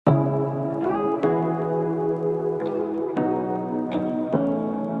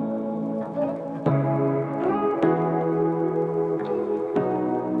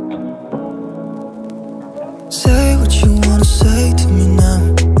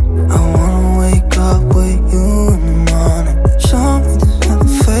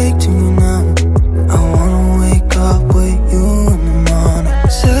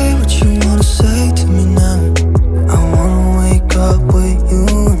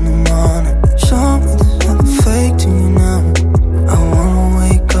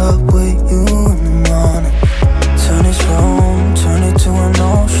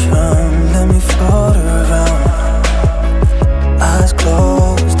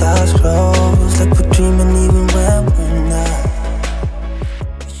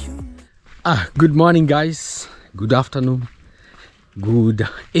Good morning guys, good afternoon, good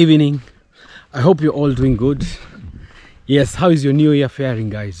evening. I hope you're all doing good. Yes, how is your new year faring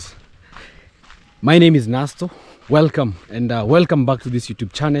guys? My name is Nasto. Welcome and welcome back to this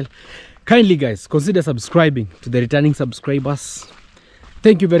YouTube channel. Kindly guys, consider subscribing to the returning subscribers.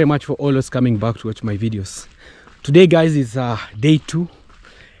 Thank you very much for always coming back to watch my videos. Today guys is day two,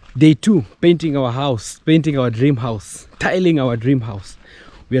 painting our house, painting our dream house, tiling our dream house.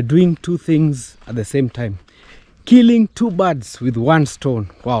 We are doing two things at the same time, killing two birds with one stone.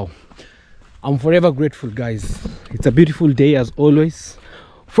 Wow, I'm forever grateful guys. It's a beautiful day as always.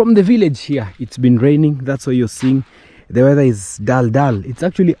 From the village here, it's been raining. That's why you're seeing the weather is dull. It's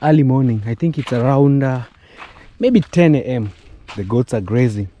actually early morning. I think it's around maybe 10 a.m. The goats are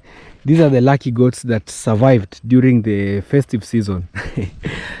grazing. These are the lucky goats that survived during the festive season.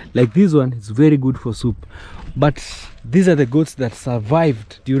 Like this one, it's very good for soup. But these are the goats that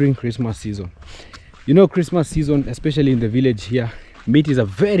survived during Christmas season. You know, Christmas season, especially in the village here, meat is a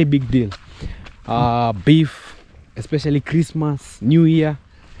very big deal. Beef, especially Christmas, New Year.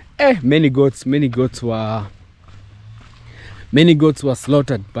 Many goats were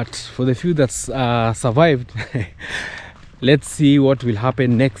slaughtered. But for the few that survived, let's see what will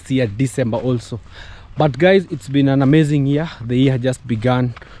happen next year, December also. But guys, it's been an amazing year. The year just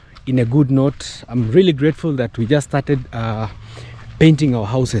began in a good note. I'm really grateful that we just started painting our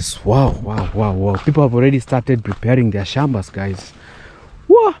houses. Wow. People have already started preparing their shambas guys.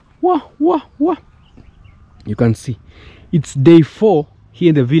 Wow. You can see it's day 4 here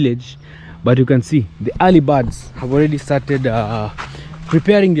in the village, but you can see the early birds have already started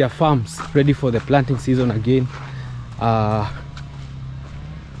preparing their farms, ready for the planting season again.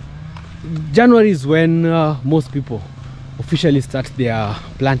 January is when most people officially start their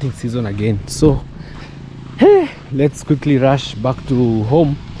planting season again. So hey, let's quickly rush back to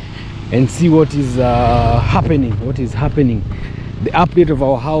home and see what is happening. The update of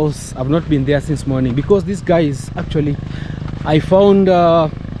our house. I've not been there since morning because these guys, actually I found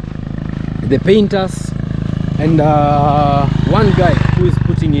the painters and one guy who is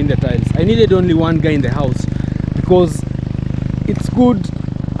putting in the tiles. I needed only one guy in the house because it's good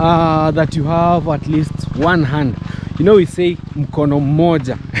that you have at least one hand. You know, we say mkono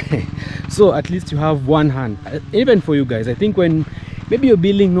mmoja. So at least you have one hand. Even for you guys, I think when maybe you're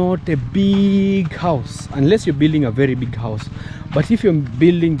building not a big house, unless you're building a very big house, but if you're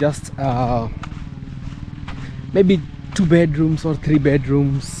building just maybe 2 bedrooms or 3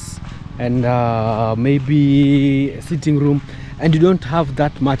 bedrooms and maybe a sitting room, and you don't have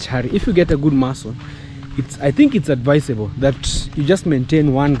that much hurry, if you get a good mason, I think it's advisable that you just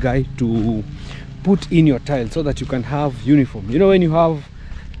maintain one guy to put in your tile so that you can have uniform. You know, when you have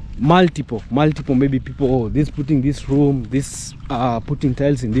multiple maybe people, this putting this room, this putting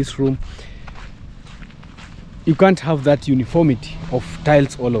tiles in this room, you can't have that uniformity of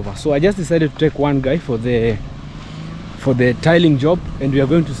tiles all over. So I just decided to take one guy for the tiling job, and we are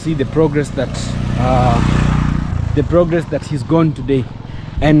going to see the progress that he's gone today.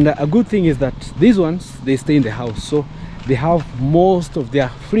 And a good thing is that these ones, they stay in the house, so they have most of their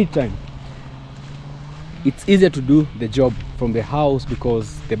free time. It's easier to do the job from the house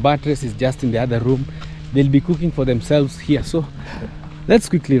because the buttress is just in the other room. They'll be cooking for themselves here. So let's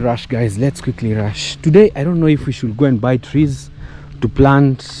quickly rush guys, let's quickly rush. Today I don't know if we should go and buy trees to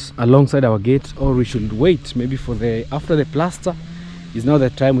plant alongside our gate, or we should wait maybe for after the plaster is now the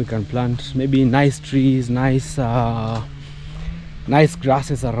time we can plant maybe nice trees, nice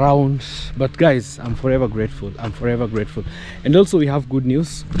grasses around. But guys, I'm forever grateful. And also we have good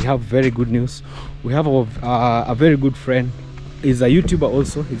news. We have very good news. We have a very good friend. He's a YouTuber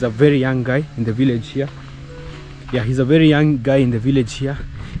also. He's a very young guy in the village here. Yeah, he's a very young guy in the village here.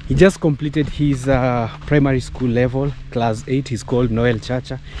 He just completed his primary school level, class 8. He's called Noel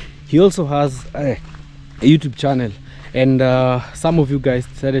Chacha. He also has a YouTube channel, and some of you guys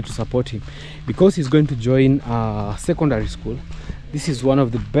decided to support him because he's going to join secondary school. This is one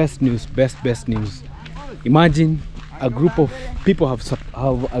of the best news. Imagine a group of people have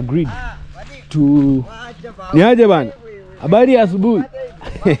agreed to niaje bana, habari ya asubuhi.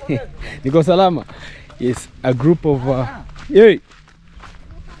 Niko salama. Yes, a group of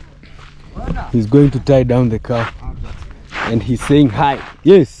he's going to tie down the car and he's saying hi.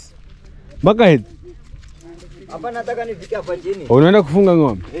 Yes, mpaka head. Hapa nataka nifike hapa chini. Unaenda kufunga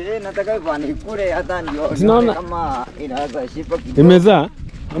ng'ombe? Nataka ivani kule hata ndio. Sinaona kama inaweza shipa kidogo. Imezaa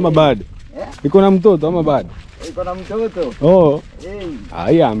ama bado? Iko na mtoto ama bado? Iko na mtoto. Oh. Eh.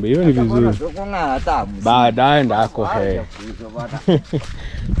 Ayambe hiyo ni vizuri. Baadaye ndako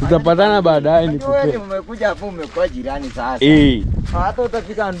tutapatana baadaye nikupe. Wewe umekuja hapo umekuwa jirani sasa. Hata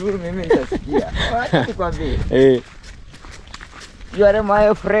utafika Nduru mimi nitasikia. Wacha nikwambie. You are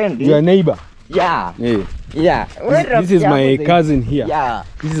my friend. You are neighbor. Yeah. Yeah. This is my cousin here. Yeah.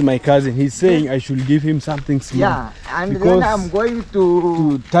 This is my cousin. He's saying I should give him something small. Yeah. And then I'm going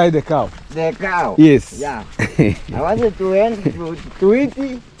to tie the cow. The cow. Yes. Yeah. I wanted to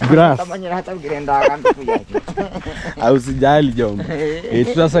eat grass. Kama nyera hata ukienda kama kujaje. Usijali jomba.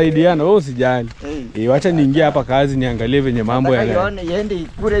 Tutasaidiana, wewe usijali. Wacha niingie hapa kazi niangalie venye mambo yanaenda. Yende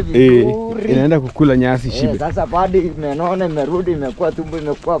ikure vizuri. Inaenda kukula nyasi shibe. Sasa bado imenona imerudi imekuwa tumbo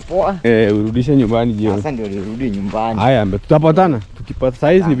imekuwa poa. Urudishe nyumbani jioni. Sasa ndio nirudi nyumbani. Haya mbe tutapatana. Tukipata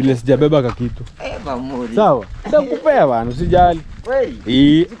size ni vile sijabeba kakitu. Bamuri. Sawa. Nitakupea bana usijali.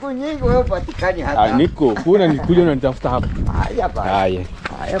 Kweli. Siku nyingi wewe upatikani hata. Niko. Kuna nikuja unanitafuta hapa. Haya bana. Haya.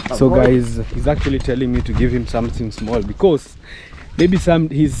 So guys, he's actually telling me to give him something small because maybe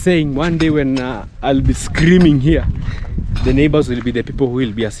he's saying one day when I'll be screaming here, the neighbors will be the people who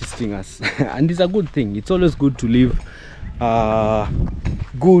will be assisting us. And it's a good thing. It's always good to live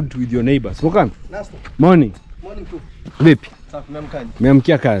good with your neighbors. Welcome. Nasto. Morning. Morning too. Vipi? Safi memkaji.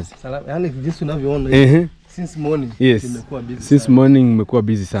 Meamkia kazi. Salama. Yaani jinsi unavyoona since morning nimekuwa busy. Since morning nimekuwa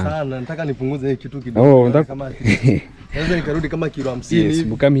busy sana. Sana nataka nipunguze hii kitu kidogo. Oh, kama naweza nikarudi kama kilo 50 hivi. Yes,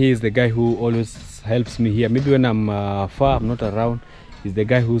 Mukami here is the guy who always helps me here. Maybe when I'm far, I'm not around, he's the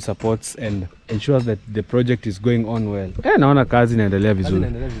guy who supports and ensures that the project is going on well. Naona kazi inaendelea vizuri.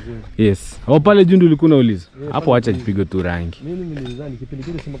 Yes. Pale juu ulikuwa unauliza. Hapo acha nipige tu rangi. Mimi nilizani kipindi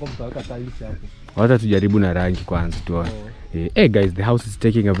kile sema kwamba tutaweka tiles hapo. Wacha tujaribu na rangi kwanza tuone. Guys, the house is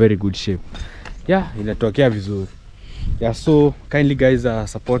taking a very good shape. Yeah, inatokea vizuri. Yeah, so kindly guys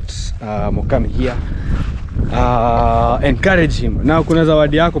support Mukami here. Encourage him. Now kuna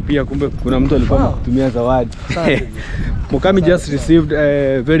zawadi yako pia, kumbe kuna mtu alikuwa anakutumia zawadi. Mukami just received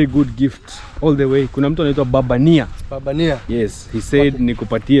a very good gift all the way. Kuna mtu anaitwa Babania. Babania. Yes, he said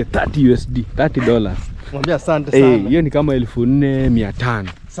nikupatie $30 USD, $30. Mwambie asante sana. Hiyo ni kama 4,500.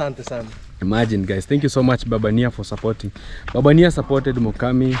 Asante sana. Imagine guys, thank you so much Babania for supporting. Babania supported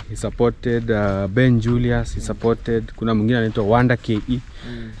Mukami, he supported Ben Julius, he supported, kuna mwingine anaitwa Wanda KE.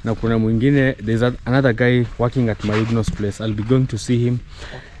 Na kuna mwingine, there's another guy working at my Ignos place. I'll be going to see him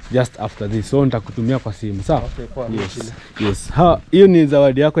just after this. So nitakutumia kwa simu, sawa? Okay, yes. Yes. Hiyo ni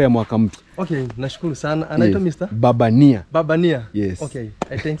zawadi yako ya mwaka mpya. Okay, nashukuru sana. Anaitwa Mr. Babania. Babania. Yes. Okay,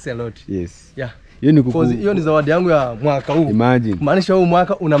 thanks a lot. Yes. Yeah. Hiyo ni zawadi yangu ya mwaka huu. Imagine. Maanisha huu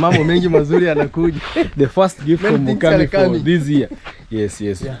mwaka una mambo mengi mazuri yanakuja. The first gift from Mukami for this year. Yes.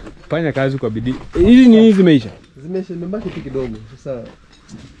 Yeah. Fanya kazi kwa bidii. Hizi ni hizi zimeisha. Zimeisha, nimebaki tu kidogo. Sasa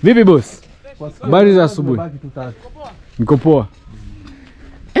vipi boss? Habari za asubuhi. Niko poa.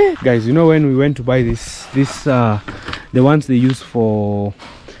 Guys, you know when we went to buy this the ones they use for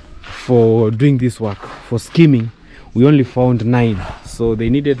doing this work, for skimming, we only found 9. So they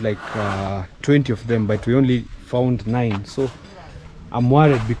needed like 20 of them, but we only found 9. So I'm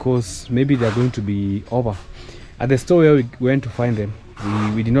worried because maybe they're going to be over. At the store where we went to find them,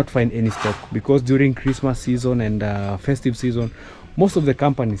 we did not find any stock because during Christmas season and festive season, most of the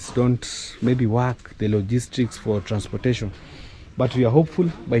companies don't maybe work the logistics for transportation. But we are hopeful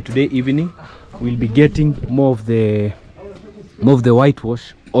by today evening we'll be getting more of the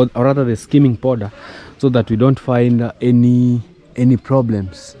whitewash, or rather the skimming powder, so that we don't find any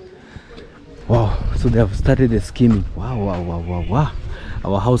problems. Wow, so they have started the skimming. Wow.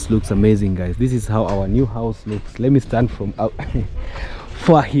 Our house looks amazing, guys. This is how our new house looks. Let me stand from out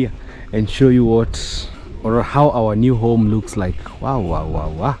far here and show you how our new home looks like.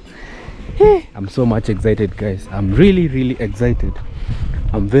 Wow. I'm so much excited, guys. I'm really excited.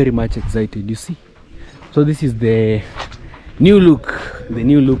 I'm very much excited. You see, so this is the new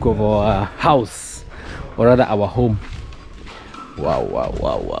look of our house, or rather our home. Wow.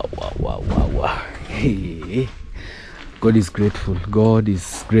 Hey, God is grateful.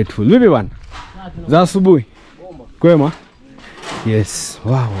 Everyone, za asubuhi kwema? Yes.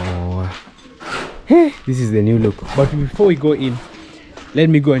 Wow. Hey, this is the new look. But before we go in, let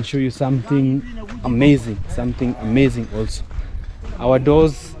me go and show you something amazing also. Our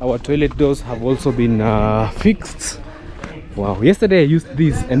toilet doors have also been fixed. Wow, yesterday I used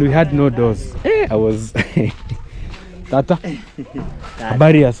this and we had no doors. I was Tata,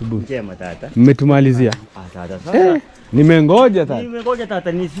 habari ya asubuhi. Njema tata. Mmetumalizia? Tata sasa. Nimengoja tata. Nimengoja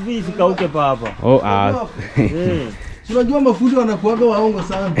tata, nisubiri sikauke hapa. Unajua mafundi wanakuaga waongo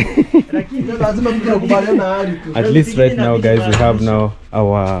sana. Lakini lazima tukubaliane na hali tu. At least right now guys, we have now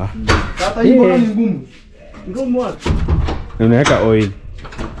our Tata hii mbona ni ngumu? Ngomwa. Unaweka oil.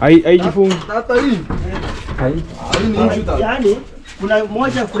 Haijifungi. Tata hii. Hai. Ni njuta. Yaani kuna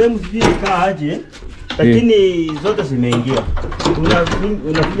moja frame zile kaa aje. Lakini zote zimeingia.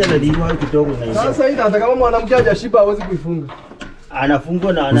 Unakuja na diwa kidogo na hiyo. Sasa hii hata kama mwanamke hajashiba hawezi kuifunga.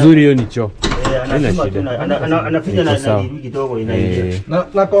 Anafungwa na Nzuri hiyo ni choo. Anafinya na diwa kidogo inaingia.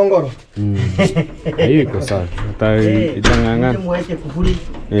 Na kongoro. Hiyo iko sawa. Itangangana. Mweke kufuri.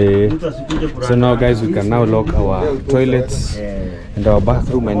 So now guys, we can now lock our toilets and our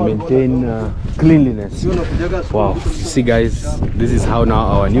bathroom and maintain cleanliness. Wow, you see guys, this is how now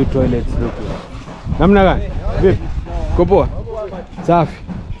our new toilets look like. Namna gani? Vipi? Kopoa? Safi.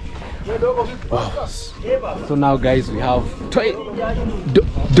 Wow. So now guys, we have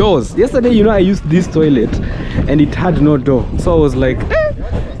doors. Yesterday, you know, I used this toilet and it had no door. So I was like,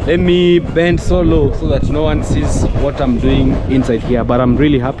 let me bend so low so that no one sees what I'm doing inside here. But I'm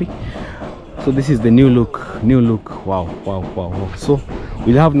really happy. So this is the new look. Wow. So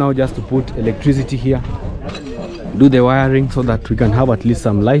we'll have now just to put electricity here, do the wiring so that we can have at least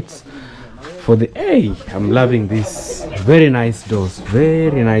some lights for the I'm loving this. Very nice doors.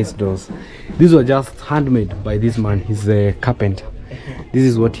 These were just handmade by this man. He's a carpenter. This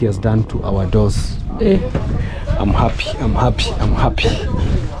is what he has done to our doors. I'm happy.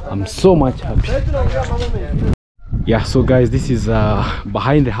 I'm so much happy. Yeah, so guys, this is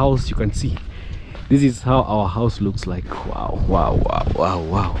behind the house. You can see this is how our house looks like. Wow.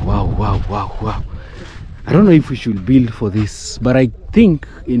 I don't know if we should build for this, but I think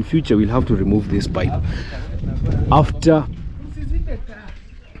in future we'll have to remove this pipe after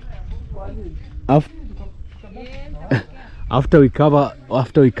we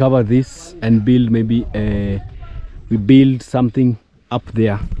cover this and build, maybe we build something up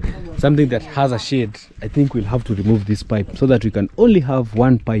there, something that has a shade. I think we'll have to remove this pipe so that we can only have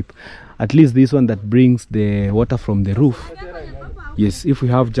one pipe, at least this one that brings the water from the roof. Yes, if we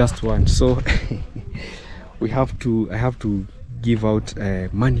have just one. So I have to give out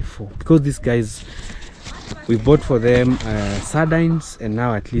money for, because these guys, we bought for them sardines, and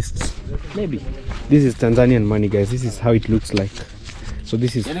now at least maybe this is Tanzanian money, guys. This is how it looks like. So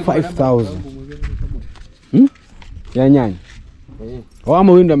this is 5,000. Ya nyanya.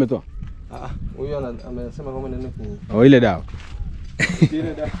 Ama huyu ndo ametoa? Huyu amesema kama nene ku. Oh, ile dawa.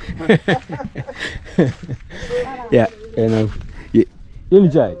 Yeah, hiyo ni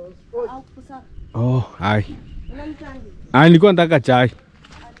chai. Oh, hi. Nilikuwa nataka chai.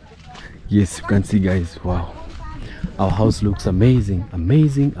 Yes, you can see guys. Wow. Our house looks amazing,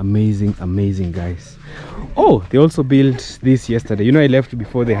 guys. Oh, they also built this yesterday. You know, I left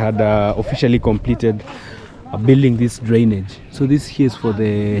before they had officially completed building this drainage. So this here is for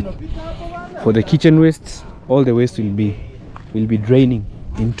the kitchen waste. All the waste will be draining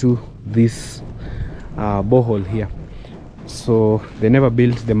into this borehole here. So they never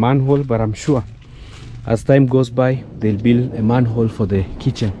built the manhole, but I'm sure as time goes by they'll build a manhole for the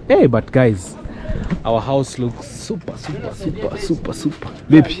kitchen. Hey, but guys, our house looks super.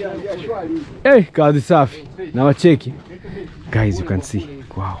 Baby, hey, kazi safi na wacheki guys. You can see,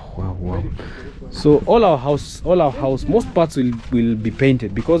 wow. So all our house, most parts will be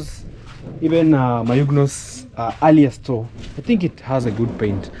painted, because even Mayugno's earlier store, I think it has a good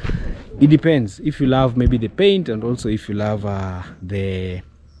paint. It depends if you love maybe the paint, and also if you love the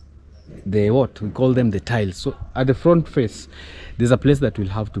what we call them, the tiles. So at the front face there's a place that we'll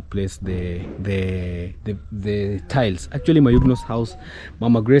have to place the tiles. Actually, Mayugno's house,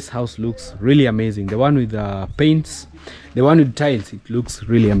 Mama Grace's house, looks really amazing. The one with paints, the one with tiles, it looks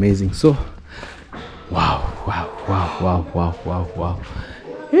really amazing. So wow.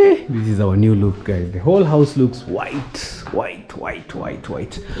 This is our new look, guys. The whole house looks white.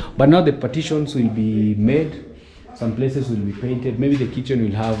 But now the partitions will be made. Some places will be painted. Maybe the kitchen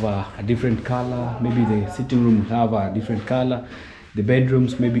will have a different color. Maybe the sitting room will have a different color. The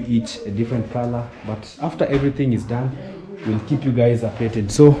bedrooms maybe each a different color. But after everything is done, we'll keep you guys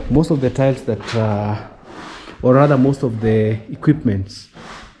updated. So most of the tiles that, or rather most of the equipments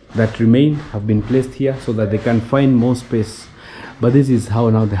that remain have been placed here so that they can find more space. But this is how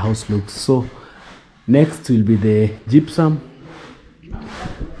now the house looks. So next will be the gypsum.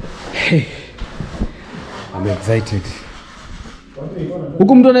 Hey, I'm excited.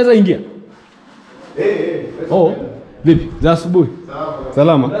 Huku mtu anaweza ingia? Oh, vipi? Za asubuhi?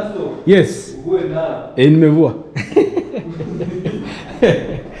 Salama? Yes. Nimevua.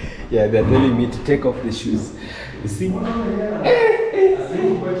 Yeah, they're telling me to take off the shoes. You see?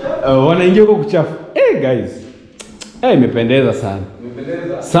 Wanaingia huko kuchafu. Guys. Imependeza sana.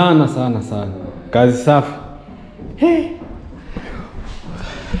 Sana. Kazi safi.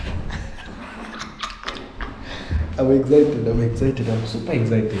 I'm excited. I'm super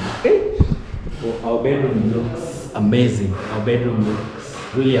excited. Oh, our bedroom looks amazing. Our bedroom looks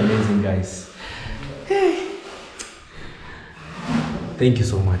really amazing, guys. Thank you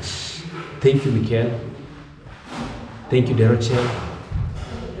so much. Thank you, Mikel. Thank you, Derochel.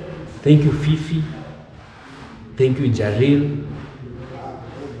 Thank you, Fifi. Thank you, Jaril.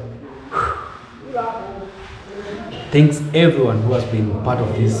 Thanks everyone who has been part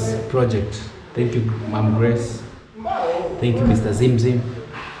of this project. Thank you, Mom Grace. Thank you, Mr. Zimzim.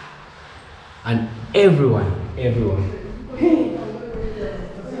 And everyone.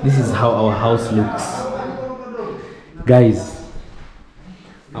 This is how our house looks. Guys,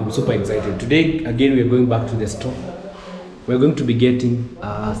 I'm super excited. Today, again, we're going back to the store. We're going to be getting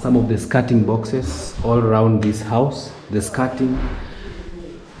some of the skirting boxes all around this house. The skirting.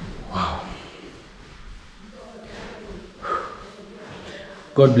 Wow.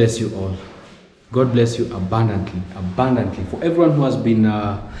 God bless you all. God bless you abundantly. For everyone who has been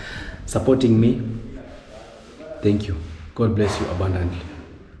supporting me, thank you. God bless you abundantly.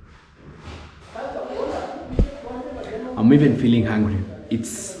 I'm even feeling hungry.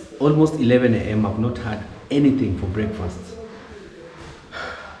 It's almost 11 a.m. I've not had anything for breakfast.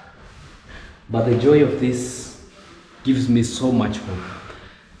 But the joy of this gives me so much hope.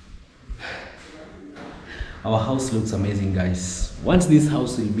 Our house looks amazing, guys. Once this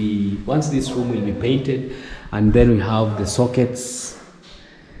room will be painted, and then we have the sockets.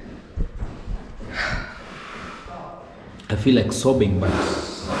 I feel like sobbing, but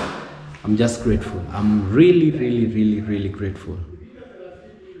I'm just grateful. I'm really grateful.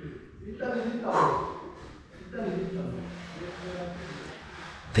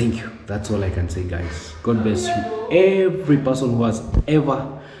 Thank you. That's all I can say, guys. God bless you. Every person who has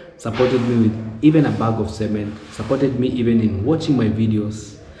ever supported me with even a bag of cement, supported me even in watching my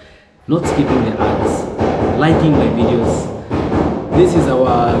videos, not skipping the ads, liking my videos. This is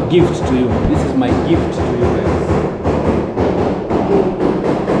our gift to you. This is my gift to you, guys.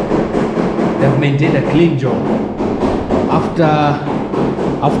 They've maintained a clean job.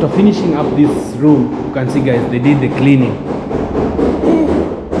 After finishing up this room, you can see, guys, they did the cleaning.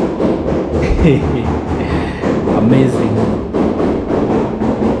 Amazing.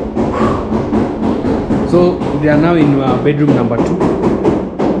 So they are now in bedroom number 2,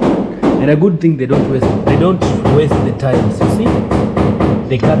 and a good thing, they don't waste the tiles. You see,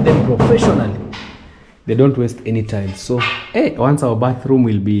 they cut them professionally. They don't waste any tiles. So hey, once our bathroom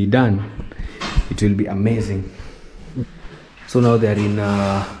will be done, it will be amazing. So now they are in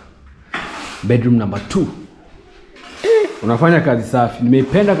bedroom number 2. Unafanya kazi safi.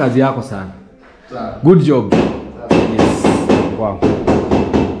 Nimeipenda kazi yako sana. Good job. Yes. Wow.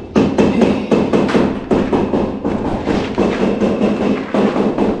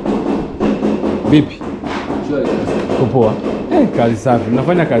 Vipi? Poa. Kazi safi.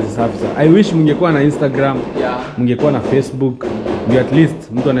 Unafanya kazi safi sana. I wish mngekuwa na Instagram, mngekuwa na Facebook, ndio at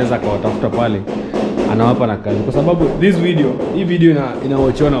least mtu anaweza kawatafuta pale, anawapa na kazi. Kwa sababu hii video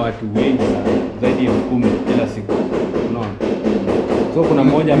inawachiwa na watu wengi sana, zaidi ya 10 kila siku. Unaona? So kuna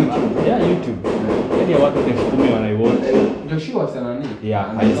mmoja YouTube. Yaani watu 10,000 wanaiwatch. Joshua sana nini?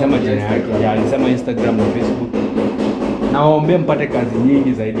 Alisema jina yake. Alisema Instagram na Facebook. Na waombe mpate kazi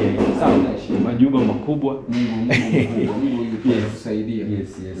nyingi zaidi ya hii. Sawa, majumba makubwa. Mungu tusaidia. Yes.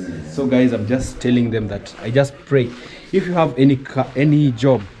 So guys, I'm just telling them that I just pray, if you have any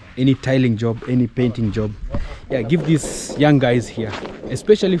job, any tiling job, any painting job, give these young guys here,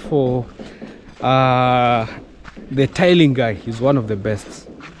 especially for the tiling guy. He's one of the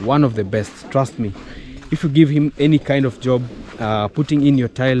best, trust me. If you give him any kind of job, putting in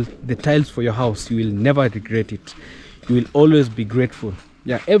the tiles for your house, you will never regret it. You will always be grateful.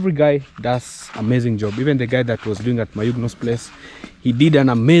 Every guy does amazing job. Even the guy that was doing at Mayugno's place, he did an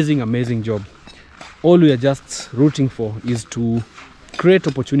amazing job. All we are just rooting for is to create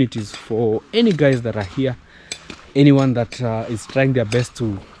opportunities for any guys that are here, anyone that is trying their best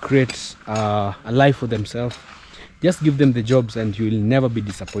to create a life for themselves. Just give them the jobs and you will never be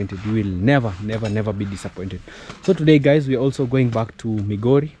disappointed. You will never be disappointed. So today, guys, we are also going back to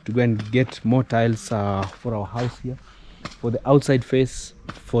Migori to go and get more tiles for our house here, for the outside face,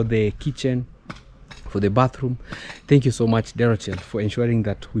 for the kitchen, for the bathroom. Thank you so much, Derochel, for ensuring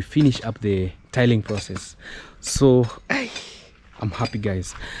that we finish up the tiling process. So I'm happy,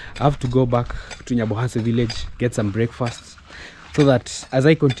 guys. I have to go back to Nyabohanse village, get some breakfast, so that as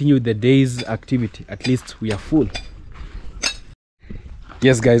I continue the day's activity, at least we are full.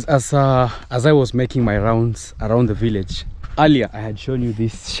 Yes, guys, as I was making my rounds around the village earlier, I had shown you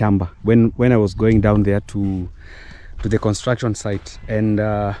this shamba when I was going down there to the construction site, and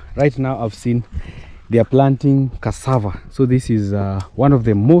right now I've seen they are planting cassava. So this is one of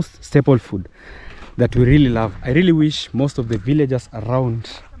the most staple food that we really love. I really wish most of the villagers around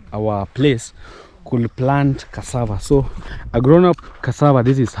our place could plant cassava. So a grown-up cassava,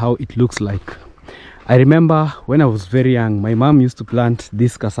 this is how it looks like. I remember when I was very young, my mom used to plant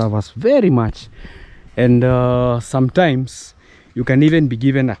these cassavas very much, and sometimes you can even be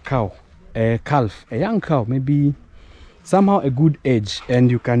given a cow, a calf, a young cow, maybe somehow a good age,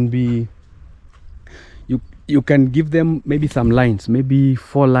 and you can give them maybe some lines, maybe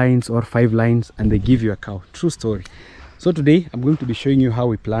 4 lines or 5 lines, and they give you a cow. True story. So today I'm going to be showing you how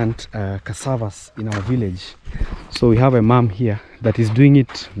we plant cassavas in our village. So we have a mom here that is doing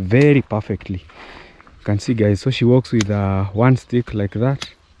it very perfectly. You can see, guys. So she works with one stick like that,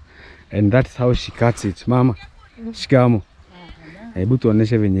 and that's how she cuts it. Mama, shikamo. Hebu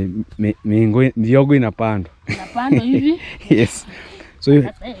tuoneshe venye mihogo inapandwa. Inapandwa hivi? Yes. So you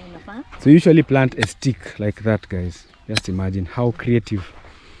usually plant a stick like that, guys. Just imagine how creative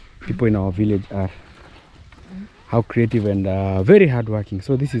people in our village are. How creative and very hardworking.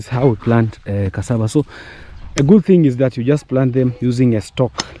 So this is how we plant cassava. So a good thing is that you just plant them using a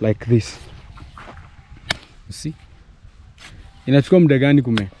stalk like this. You see? Inachukua muda gani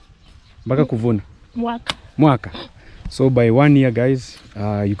mpaka kuvuna? Mwaka. So by 1 year, guys,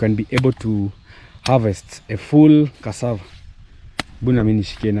 you can be able to harvest a full cassava. Buna mimi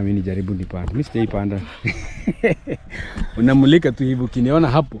nishikie na mimi nijaribu nipande. Mimi sijaipanda. Unamulika tu hivi, ukiniona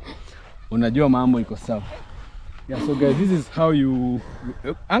hapo unajua mambo iko sawa. Yeah, so guys, this is how you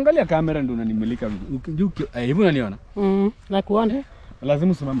angalia kamera ndio unanimulika hivi unaniona? Nakuona.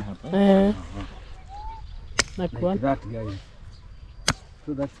 Lazima usimame hapa. Nakuona. Like that, guys.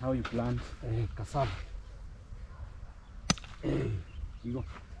 So that's how you plant cassava. You go.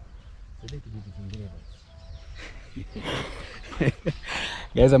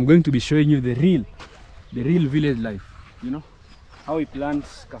 Guys, I'm going to be showing you the real village life, you know, how we plant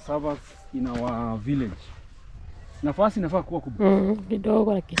cassavas in our village. Nafasi inafaa kuwa kubwa.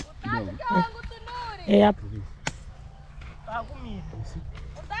 Kidogo lakini. Yep.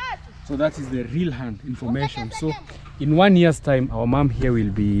 So that is the real hand information. So in 1 year's time, our mom here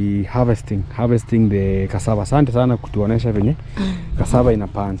will be harvesting the cassava. Asante sana kutuonesha venye cassava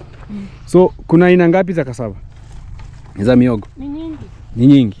inapandwa. So kuna aina ngapi za cassava? Za mihogo? Ni nyingi. Ni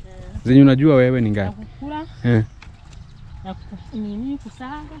nyingi. Zenye unajua wewe ni ngapi? Kukula. Na nini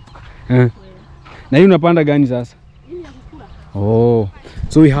kusaga. Na hii unapanda gani sasa? Oh,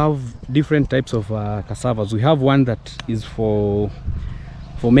 so we have different types of cassavas. We have one that is for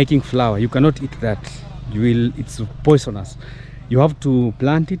making flour. You cannot eat that. It's poisonous. You have to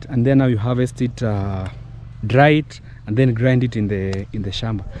plant it, and then now you harvest it, dry it, and then grind it in the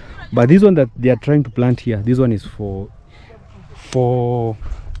shamba. But this one that they are trying to plant here, this one is for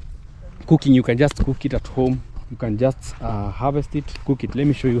cooking. You can just cook it at home. You can just harvest it, cook it. Let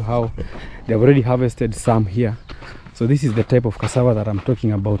me show you how they have already harvested some here. So this is the type of cassava that I'm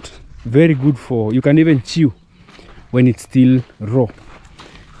talking about. Very good for, you can even chew when it's still raw.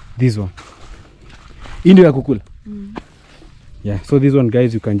 This one. Indio ya kukula. Yeah, so this one,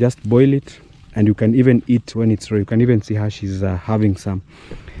 guys, you can just boil it, and you can even eat when it's raw. You can even see how she's having some.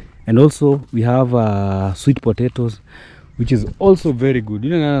 And also we have sweet potatoes, which is also very good. You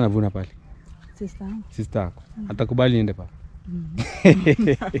know nana navuna pale? Sister yako. Atakubali niende pale.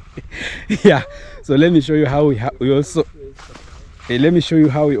 Yeah, so let me show you how we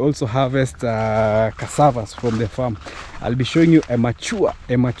also harvest cassavas from the farm. I'll be showing you a mature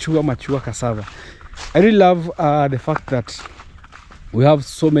cassava. I really love the fact that we have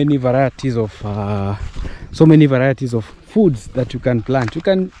so many varieties of foods that you can plant. You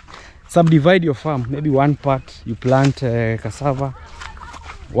can subdivide your farm. Maybe one part you plant cassava,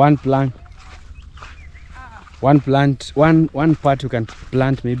 one part you can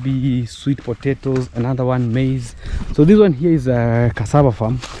plant maybe sweet potatoes, another one maize. So this one here is a cassava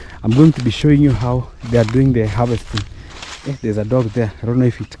farm. I'm going to be showing you how they are doing the harvesting. There's a dog there. I don't know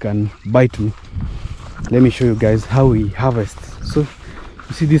if it can bite me. Let me show you guys how we harvest. So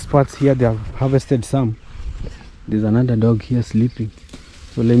you see these parts here, they have harvested some. There's another dog here sleeping.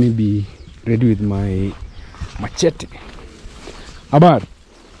 So let me be ready with my machete. Abar.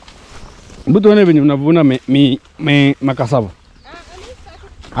 Mbutu wane venye unavuna makasava.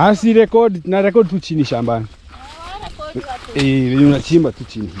 Si record, na record tu chini shambani. Venye unachimba tu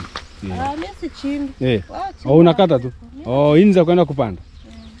chini. Nisi chini. Unakata tu. Hii za kwenda kupanda.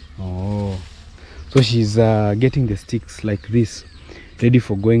 So she's getting the sticks like this, ready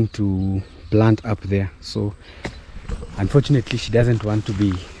for going to plant up there. So unfortunately she doesn't want to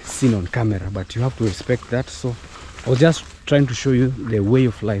be seen on camera, but you have to respect that. So I was just trying to show you the way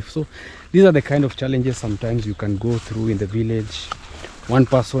of life. So these are the kind of challenges sometimes you can go through in the village. One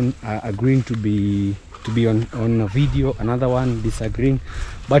person agreeing to be on a video, another one disagreeing,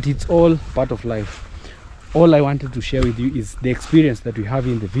 but it's all part of life. All I wanted to share with you is the experience that we have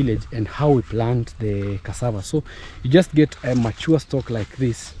in the village and how we plant the cassava. So you just get a mature stalk like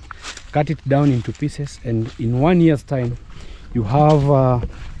this, cut it down into pieces, and in 1 year's time you have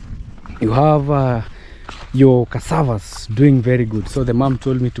your cassavas doing very good. So the mom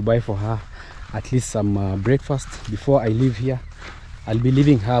told me to buy for her at least some breakfast before I leave here. I'll be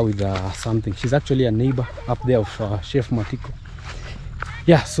leaving her with something. She's actually a neighbor up there of Chef Matiko.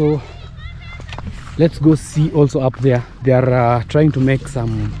 Yeah, so let's go see also up there. They are trying to make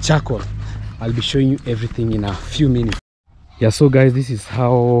some charcoal. I'll be showing you everything in a few minutes. Yeah, so guys, this is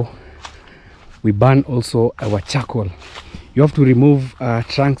how we burn also our charcoal. You have to remove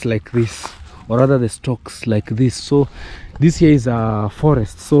trunks like this, or rather the stalks like this. So this here is a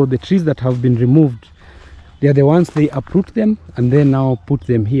forest, so the trees that have been removed, they are the ones they uproot them and then now put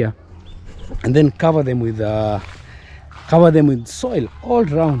them here and then cover them with soil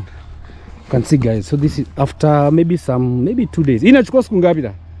all around. You can see, guys. So this is after maybe 2 days. Inachukua siku ngapi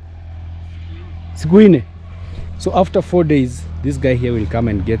da? Siku ine. So after 4 days, this guy here will come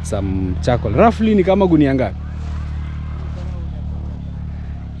and get some charcoal. Roughly ni kama gunia ngapi?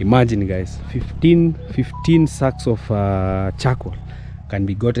 Imagine, guys, 15 sacks of charcoal can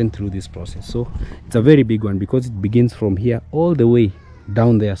be gotten through this process. So it's a very big one because it begins from here all the way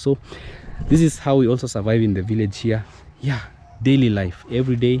down there. So this is how we also survive in the village here. Yeah, daily life,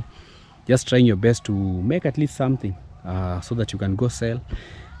 every day, just trying your best to make at least something so that you can go sell,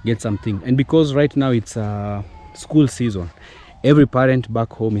 get something. And because right now it's school season, every parent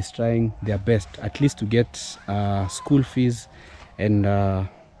back home is trying their best at least to get school fees and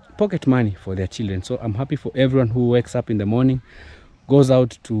pocket money for their children. So I'm happy for everyone who wakes up in the morning, goes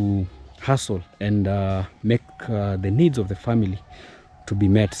out to hustle and make the needs of the family to be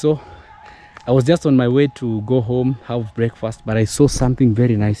met. So I was just on my way to go home, have breakfast, but I saw something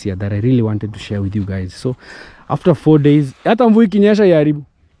very nice here that I really wanted to share with you guys. So after 4 days,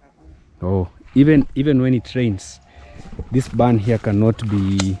 oh, even when it rains, this barn here cannot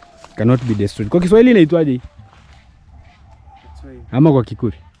be destroyed. Kwa Kiswahili inaitwaje? Ama kwa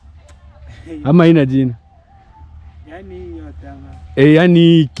Kikuri? Ama ina jina?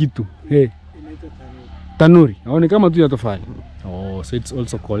 Yani kitu. Hey. Tanuri. Aone kama tu ya tofali. Oh, so it's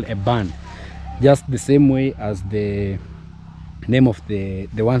also called a barn. Just the same way as the name of the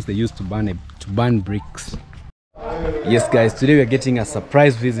ones they used to burn bricks. Yes, guys, today we are getting a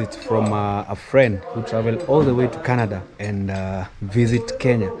surprise visit from a friend who traveled all the way to Canada and visit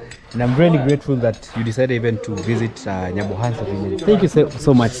Kenya. And I'm really grateful that you decided even to visit Nyabohansa village. Thank you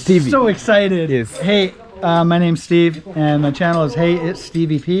so much, Stevie. So excited. Yes. Hey, my name's Steve, and my channel is Hey, It's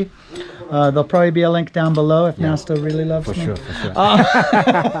Stevie P. There'll probably be a link down below if Nasto really loves me. For sure.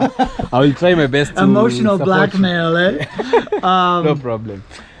 I will try my best to emotional blackmail, eh? No problem.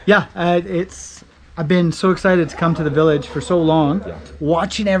 Yeah, I've been so excited to come to the village for so long,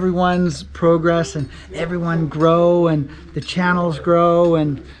 watching everyone's progress and everyone grow and the channels grow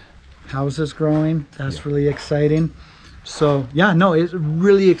and houses growing. That's really exciting. So yeah, no, it's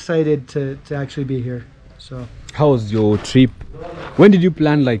really excited to actually be here. So how was your trip? When did you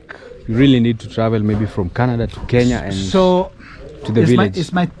plan, like, you really need to travel maybe from Canada to Kenya and so to the village?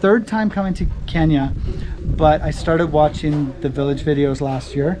 It's my third time coming to Kenya, but I started watching the village videos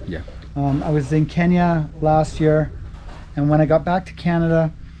last year. Yeah. I was in Kenya last year, and when I got back to Canada,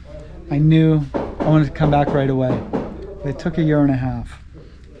 I knew I wanted to come back right away. It took a year and a half.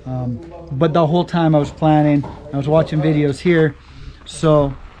 But the whole time I was planning, I was watching videos here.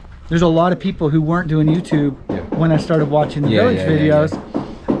 So there's a lot of people who weren't doing YouTube when I started watching the village videos,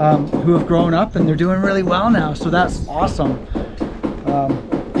 who have grown up and they're doing really well now. So that's awesome.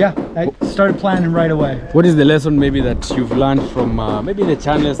 Yeah, I started planning right away. What is the lesson maybe that you've learned from maybe the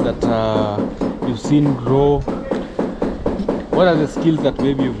channels that you've seen grow? What are the skills that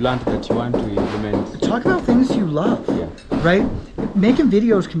maybe you've learned that you want to implement? Talk about things you love, right? Making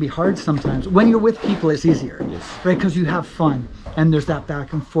videos can be hard sometimes. When you're with people, it's easier, right? Because you have fun and there's that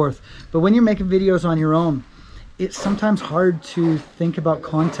back and forth. But when you're making videos on your own, it's sometimes hard to think about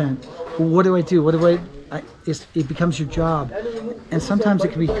content. Well, what do I do? What do it becomes your job, and sometimes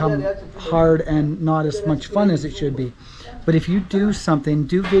it can become hard and not as much fun as it should be. But if you do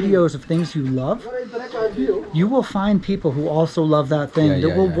videos of things you love, you will find people who also love that thing that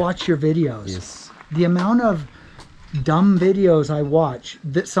will watch your videos. The amount of dumb videos I watch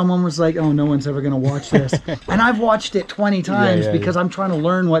that someone was like, oh, no one's ever gonna watch this, and I've watched it 20 times because I'm trying to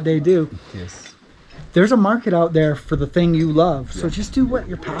learn what they do. there's a market out there for the thing you love. So just do what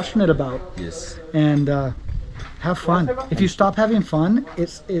you're passionate about. Yes. And have fun. If you stop having fun,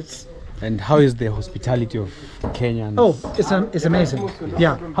 it's. And how is the hospitality of Kenyans? Oh, it's amazing.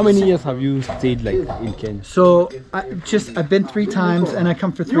 Yeah. How many years have you stayed like in Kenya? So I've been 3 times, and I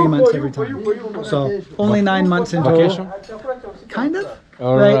come for 3 months every time. So only 9 months in total. Vacation? Kind of.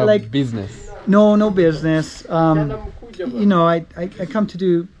 Or right, like business? no business. You know, I come to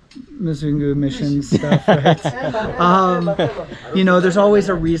do Mzungu mission stuff, right? You know, there's always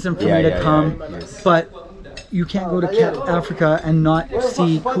a reason for me to come, but you can't go to Africa and not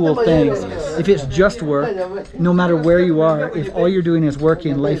see cool things. If it's just work, no matter where you are, if all you're doing is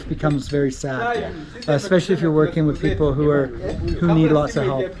working, life becomes very sad. Especially if you're working with people who need lots of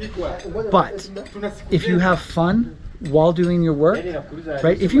help. But if you have fun while doing your work,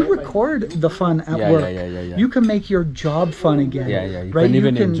 right? If you record the fun at work, you can make your job fun again, right?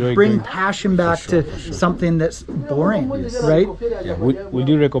 You can bring passion back to something that's boring, right? Yeah. Would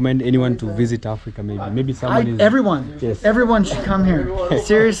you recommend anyone to visit Africa? Maybe someone everyone should come here.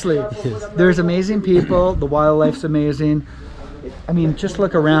 Seriously, there's amazing people. The wildlife's amazing. I mean, just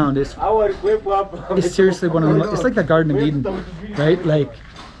look around. It's seriously one of the. It's like the Garden of Eden, right? Like.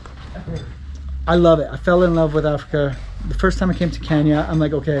 I love it. I fell in love with Africa. The first time I came to Kenya, I'm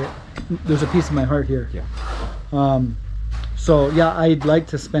like, okay, there's a piece of my heart here. Yeah. So yeah, I'd like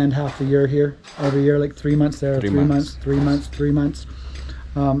to spend half the year here, every year, like 3 months there, 3 months, 3 months, 3 months.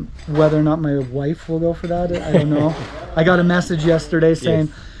 Whether or not my wife will go for that, I don't know. I got a message yesterday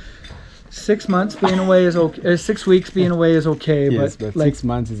saying 6 months being away is okay. 6 weeks being away is okay, but like 6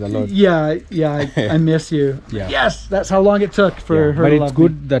 months is a lot. Yeah, I miss you. Yes, that's how long it took for her. But to it's love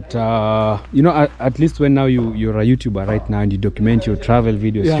good me. that you know, at least when now you're a YouTuber right now and you document your travel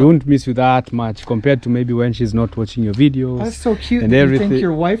videos, Yeah. she won't miss you that much compared to maybe when she's not watching your videos. That's so cute. And You everything. think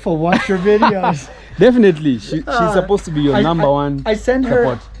your wife will watch your videos? Definitely, she's supposed to be your number one. I send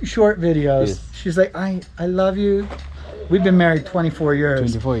support. her short videos. Yes. She's like, I love you. We've been married 24 years.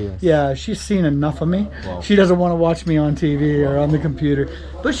 24 years. Yeah, she's seen enough of me. Wow. She doesn't want to watch me on TV or on the computer,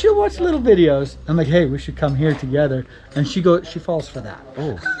 but she'll watch little videos. I'm like, hey, we should come here together, and she falls for that.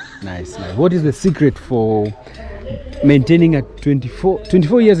 Oh, nice. What is the secret for maintaining a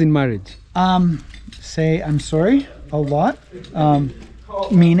 24 years in marriage? Say I'm sorry a lot.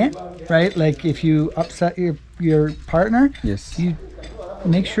 Mean it, right? Like if you upset your partner, Yes. you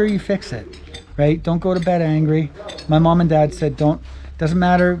make sure you fix it. Right? Don't go to bed angry. My mom and dad said, doesn't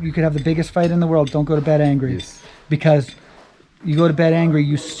matter, you could have the biggest fight in the world, don't go to bed angry. Yes. Because you go to bed angry,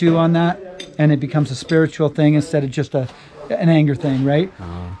 you stew on that, and it becomes a spiritual thing instead of just an anger thing, right?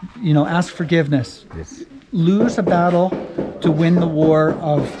 You know, ask forgiveness. Yes. Lose a battle to win the war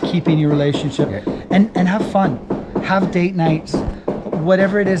of keeping your relationship. And have fun. Have date nights.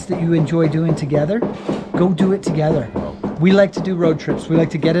 Whatever it is that you enjoy doing together, go do it together. We like to do road trips. We like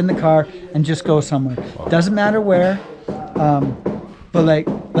to get in the car and just go somewhere. Doesn't matter where, but like,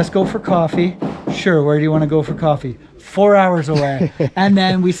 let's go for coffee. Sure, where do you want to go for coffee? 4 hours away. And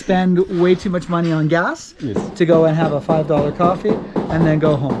then we spend way too much money on gas to go and have a $5 coffee and then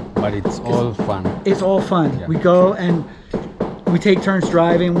go home. But it's all fun. It's all fun. Yeah. We go and we take turns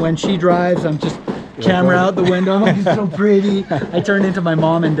driving. When she drives, I'm just camera out the window. I'm like, it's so pretty. I turn into my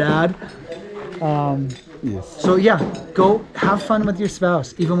mom and dad. So yeah, go have fun with your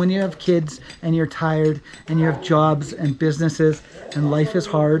spouse. Even when you have kids and you're tired and you have jobs and businesses and life is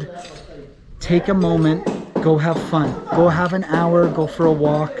hard, take a moment, go have fun. Go have an hour, go for a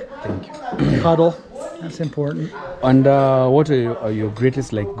walk. Thank you. Cuddle, that's important. And what are your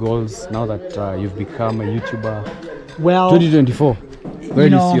greatest goals now that you've become a YouTuber? Well, 2024, where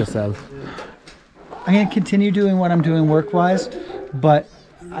do you see yourself? I'm going to continue doing what I'm doing work-wise, but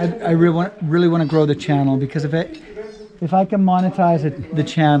I really want to grow the channel, because if I can monetize the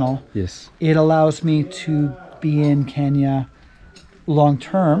channel, Yes. it allows me to be in Kenya long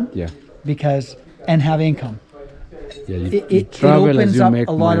term. Yeah. And have income. Yeah. It opens up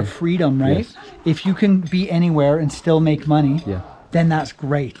a lot of freedom, right? Yes. If you can be anywhere and still make money, then that's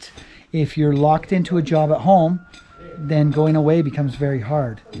great. If you're locked into a job at home, then going away becomes very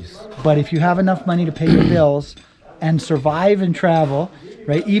hard. Yes. But if you have enough money to pay your bills and survive and travel,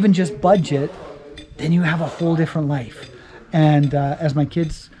 right, even just budget, then you have a whole different life. And as my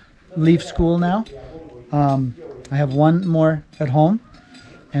kids leave school now, I have one more at home,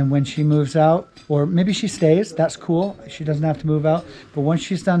 and when she moves out, or maybe she stays, that's cool, she doesn't have to move out, but once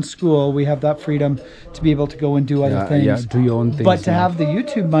she's done school, we have that freedom to be able to go and do other things. Yeah, do your own things. But to have the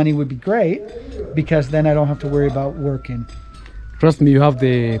YouTube money would be great, because then I don't have to worry about working. Trust me, you have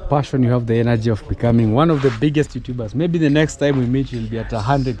the passion, you have the energy of becoming one of the biggest YouTubers. Maybe the next time we meet, you'll be at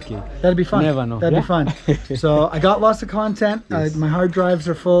 100K. That'd be fun. Never know. That'd be fun. So I got lots of content. Yes. My hard drives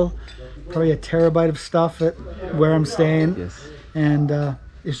are full. Probably a terabyte of stuff at where I'm staying. Yes. And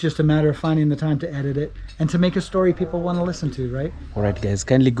it's just a matter of finding the time to edit it and to make a story people want to listen to, right? All right, guys,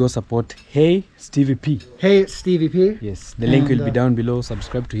 kindly go support Hey Stevie P. Hey, it's Stevie P. Yes, the link And, will be down below.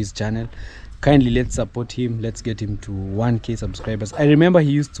 Subscribe to his channel. Kindly let's support him. Let's get him to 1K subscribers. I remember he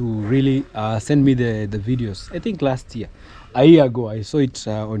used to really send me the videos. I think last year, a year ago, I saw it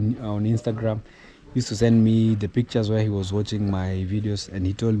on Instagram. He used to send me the pictures where he was watching my videos, and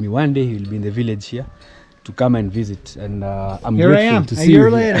he told me one day he will be in the village here to come and visit. And I'm Here I grateful am, to a see year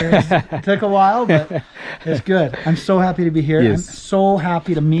you later. here. It took a while, but it's good. I'm so happy to be here. Yes. I'm so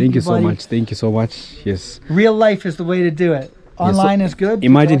happy to meet Thank you so buddy. much. Thank you so much. Yes. Real life is the way to do it. Online is good.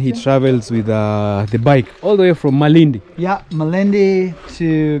 Imagine he travels with the bike all the way from Malindi. Yeah, Malindi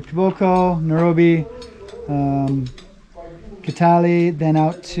to Kiboko, Nairobi, Kitale, then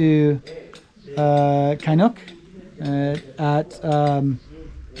out to Kainuk at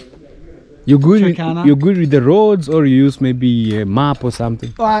You're good. Turkana. You're good with the roads, or you use maybe a map or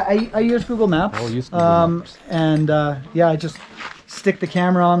something. well, I use Google Maps. Oh, use Google Maps. And yeah, I just stick the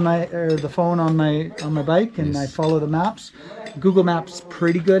camera on the phone on my bike, and I Yes. follow the maps. Google Maps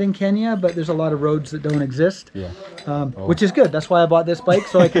pretty good in Kenya, but there's a lot of roads that don't exist. Yeah. Which is good. That's why I bought this bike,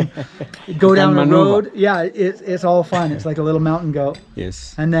 so I can go down a maneuver. road. Yeah, it's all fun. It's like a little mountain goat.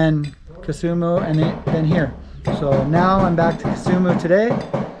 Yes. And then Kisumu, and then here. So now I'm back to Kisumu today,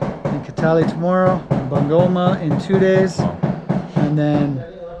 and Kitale tomorrow, and Bungoma in 2 days, and then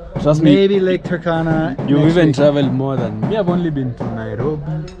Trust me. maybe Lake Turkana. You've next even week. traveled more than me. I've only been to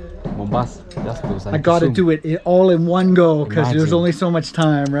Nairobi, Mombasa. Just those. I got to do it all in one go because there's Imagine. only so much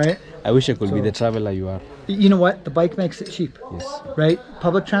time, right? I wish I could be So- the traveler you are. You know what? The bike makes it cheap. Yes. Right?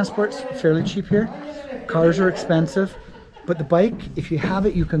 Public transport's fairly cheap here. Cars are expensive, but the bike, if you have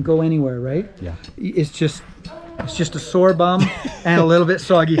it, you can go anywhere, right? Yeah. It's just a sore bum and a little bit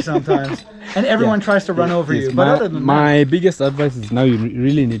soggy sometimes, and everyone tries to run over Yes, you. But other than that, my biggest advice is now you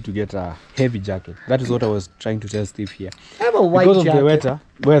really need to get a heavy jacket. That is what I was trying to tell Steve here. I have a white Because of jacket.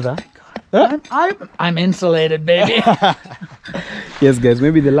 the weather. I'm insulated, baby. Yes, guys.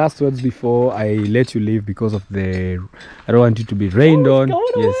 Maybe the last words before I let you leave, because of the. I don't want you to be rained Oh, on.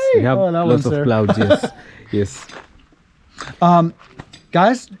 it's going Yes, we away. have Oh, that lots one's of there. clouds. Yes, yes.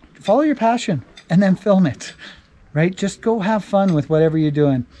 Guys, follow your passion and then film it, right? Just go have fun with whatever you're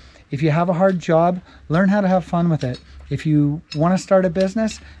doing. If you have a hard job, learn how to have fun with it. If you want to start a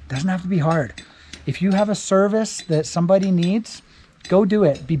business, it doesn't have to be hard. If you have a service that somebody needs, go do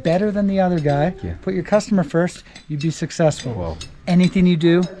it. Be better than the other guy. Yeah. Put your customer first, you'd be successful. Wow. Anything you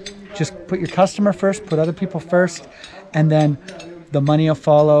do, just put your customer first, put other people first, and then the money will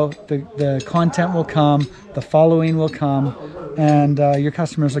follow, the content will come, the following will come, and your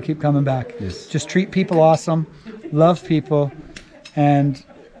customers will keep coming back. Yes. Just treat people awesome, love people, and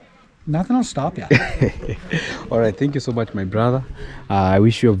nothing will stop you. All right. Thank you so much, my brother. I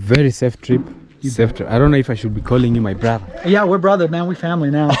wish you a very safe trip. Safe trip. I don't know if I should be calling you my brother. Yeah, we're brothers, man. We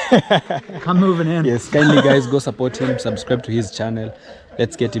family now. I'm moving in. Yes, kindly guys, go support him, subscribe to his channel.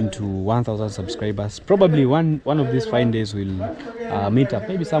 Let's get him to 1,000 subscribers. Probably one of these fine days we'll meet up.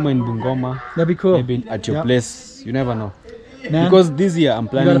 Maybe somewhere in Bungoma. That'd be cool. Maybe at your Yep. place. You never know. Man, Because this year I'm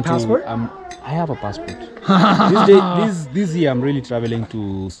planning a passport? to. I have a passport. this year I'm really traveling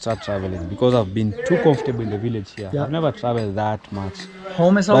to start traveling because I've been too comfortable in the village here. Yeah. I've never traveled that much.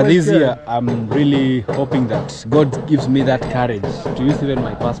 home is But always this good. year I'm really hoping that God gives me that courage to use even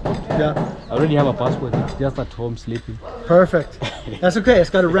my passport. Yeah, I already have a passport, it's just at home sleeping. perfect. That's okay.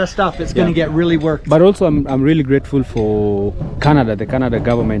 It's got to rest up. It's going to get really worked. But also I'm really grateful for Canada, the Canada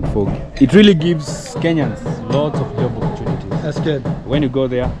government, for it really gives Kenyans lots of job opportunities. That's good. When you go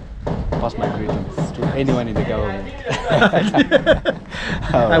there, pass my greetings to anyone in the government.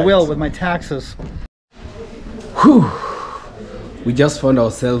 I will with my taxes. Whew. We just found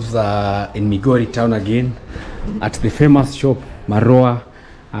ourselves in Migori town again at the famous shop Maroa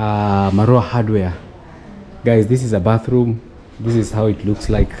Hardware. Guys, this is a bathroom. This is how it looks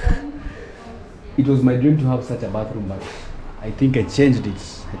like. It was my dream to have such a bathroom, but I think I changed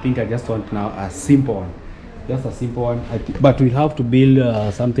it. I think I just want now a simple one. Just a simple one. But we'll have to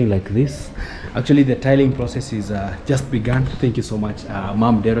build something like this. Actually, the tiling process is just begun. Thank you so much,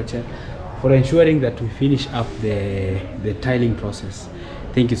 Mom Deroche, for ensuring that we finish up the tiling process.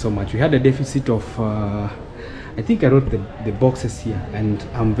 Thank you so much. We had a deficit of I think I wrote the boxes here, and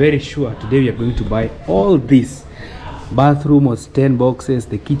I'm very sure today we are going to buy all this. Bathroom was 10 boxes,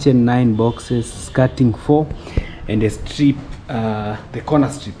 the kitchen 9 boxes, skirting 4, and a strip the corner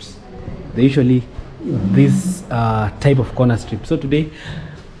strips. They usually this type of corner strip. So today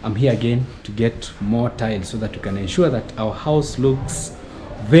I'm here again to get more tiles so that we can ensure that our house looks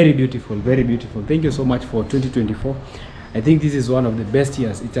very beautiful, very beautiful. Thank you so much for 2024. I think this is one of the best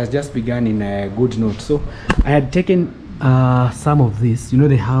years. It has just begun in a good note. So I had taken some of this, you know,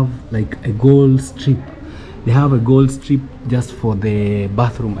 they have like a gold strip. They have a gold strip just for the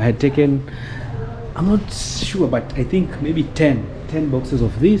bathroom. I had taken, I'm not sure, but I think maybe 10 boxes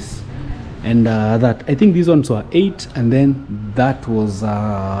of this, and that I think these ones were 8, and then that was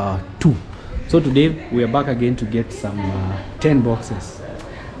 2. So today we are back again to get some 10 boxes.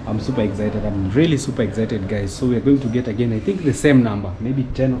 I'm super excited. I'm really super excited, guys. So we are going to get again, I think the same number, maybe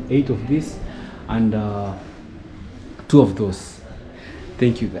 10 or 8 of this, and 2 of those.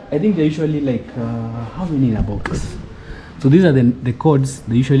 Thank you. I think they usually like how many in a box? So these are the codes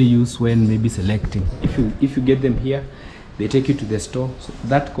they usually use when maybe selecting. If you get them here, they take you to the store. So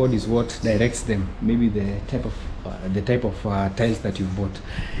that code is what directs them, maybe the type of tiles that you bought.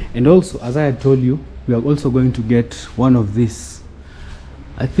 And also, as I had told you, we are also going to get one of these.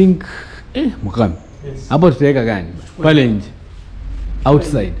 I think Mukam. Yes. About challenge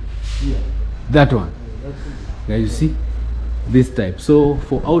outside. Yeah. That one. Guys, you see this type. So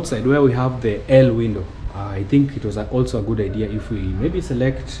for outside where we have the L window, I think it was also a good idea if we maybe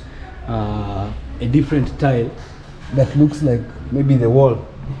select a different tile that looks like maybe the wall.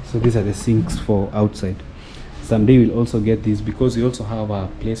 So these are the sinks for outside. Someday we'll also get these because we also have a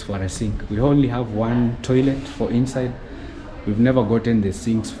place for a sink. We only have one toilet for inside. We've never gotten the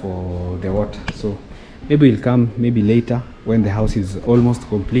sinks for the water. So maybe we'll come maybe later when the house is almost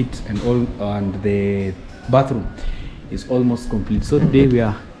complete and the bathroom is almost complete. So today we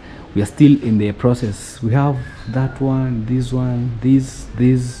are still in the process. We have that one, this one, this,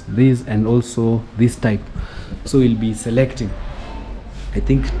 and also this type. So we'll be selecting, I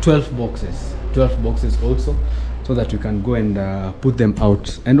think 12 boxes also, so that you can go and put them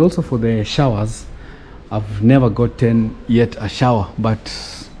out. And also for the showers, I've never gotten yet a shower, but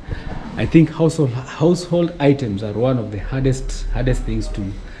I think household items are one of the hardest things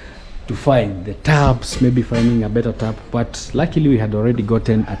to find. The taps, maybe finding a better tap, but luckily we had already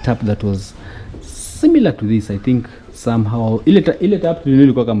gotten a tap that was similar to this. I think somehow ile tap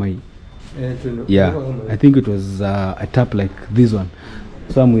ilikuwa kama hii. Yeah, I think it was a tap like this one.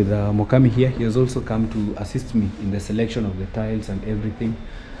 So I'm with Mokami here. He has also come to assist me in the selection of the tiles and everything,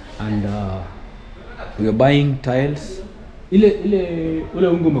 and we are buying tiles. Ule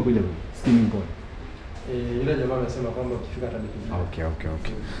ungo umekuja steaming board.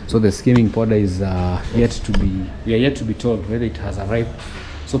 Okay. So the skimming powder is yet to be told whether it has arrived.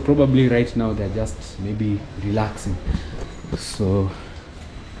 So probably right now they're just maybe relaxing. So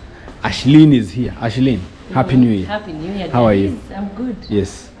Ashleen is here. Ashleen, Happy New Year. Happy New Year. How are you? I'm good.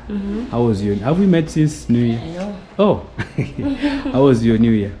 Yes. How was you? Have we met since New Year? No. Oh. How was your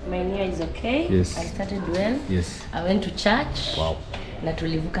New Year? My New Year is okay. Yes. I started well. Yes. I went to church. Wow. Na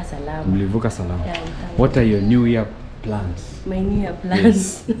tulivuka salama. Mlivuka salama. Yeah, what are your New Year plans? My New Year plans.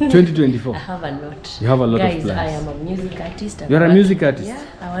 Yes. 2024. I have a lot. You have a lot Guys, of plans. I am a music artist. You're a music artist? Yeah.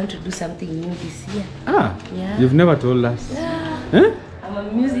 I want to do something new this year. Ah. Yeah. You've never told us. Yeah. Huh? I'm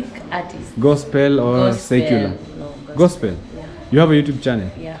a music artist. Gospel or Gospel. secular? No, Gospel. Yeah. You have a YouTube channel?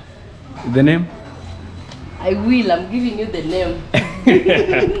 Yeah. The name? I will. I'm giving you the name.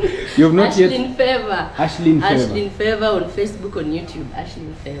 You have not yet. Ashleen Favor. Ashleen Favor. Ashleen Favor on Facebook, on YouTube.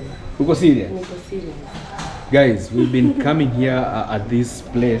 Ashleen Favor. Uko serious? Niko serious. Guys, we've been coming here at this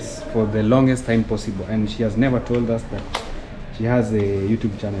place for the longest time possible, and she has never told us that she has a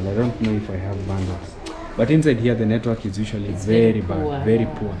YouTube channel. I don't know if I have bundles, but inside here the network is usually very bad, very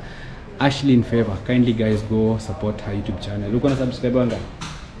poor. Ashleen Favor, kindly guys go support her YouTube channel. Uko na subscriber ngapi?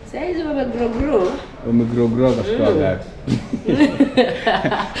 Saizi umegrow. Umegrow kafika ngapi?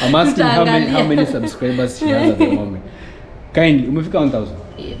 I'm asking how many subscribers she has at the moment. Kindly, umefika 1,000?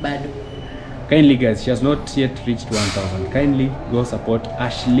 Yeah, bado. Kindly guys, she has not yet reached 1,000. Kindly go support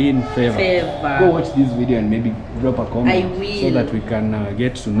Ashleen Favor. Go watch this video and maybe drop a comment so that we can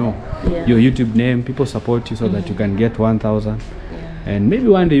get to know your YouTube name. People support you so that you can get 1,000. And maybe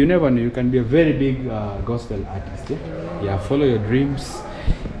one day, you never know, you can be a very big gospel artist. Yeah, follow your dreams.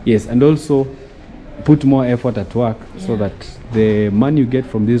 Yes, and also put more effort at work so that the money you get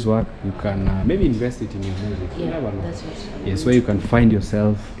from this work, you can maybe invest it in your music. You never know. That's what. Yes, where you can find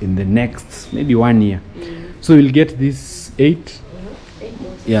yourself in the next maybe 1 year. So you'll get these 8. 8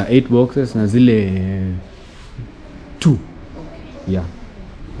 boxes. Yeah, 8 boxes na zile 2. Yeah.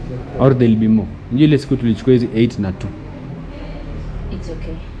 Or there'll be more. Njile siku tulichukua hizi 8 na 2. It's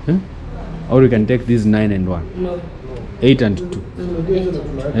okay. Huh? Or you can take these 9 and 1. No. 8 and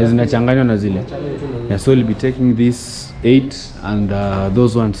 2. Zinachanganywa na zile. Yeah, so we'll be taking this 8 and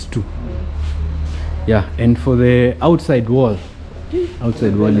those ones 2. Yeah, and for the outside wall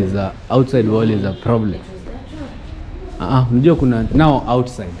is a problem. Unajua kuna now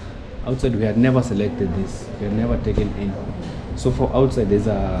outside we had never selected this. We had never taken in. So for outside there's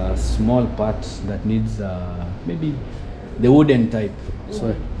a small part that needs maybe the wooden type.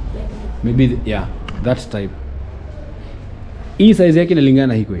 So maybe that type. Hii size yake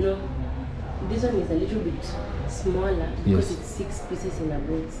inalingana hiko hii. No. This one is a little bit smaller because it's 6 pieces in a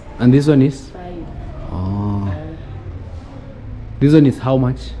box. And this one is 5. This one is how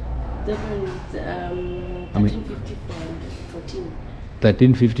much? That one is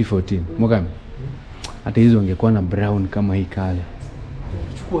 1350 14. Mwakam. Hata hizo ungekuwa na brown kama hii kale.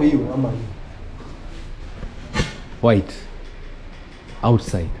 Chukua hiyo ama white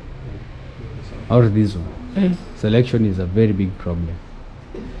outside or this one. Selection is a very big problem.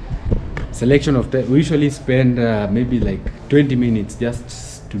 Selection of we usually spend maybe like 20 minutes just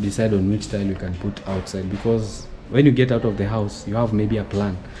to decide on which tile we can put outside, because when you get out of the house you have maybe a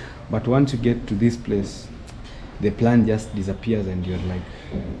plan, but once you get to this place the plan just disappears and you're like,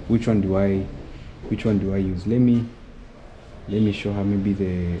 which one do I use? Let me show her maybe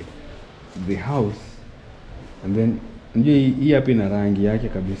the house, and then hii hapa ina rangi yake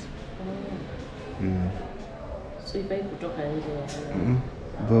kabisa. So if I kutoka nje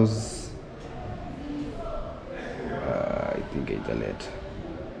those I think internet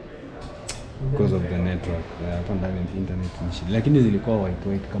because of the network hapa ndani internet ni shida, lakini zilikuwa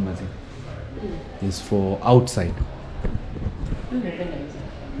white kama zile is for outside.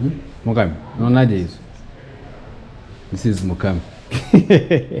 Mukami, unaonaje hizo? This is Mukami.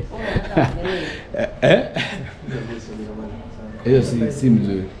 Hiyo si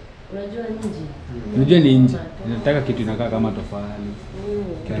mzuri. Unajua ni nje. Nataka kitu inakaa kama tofali.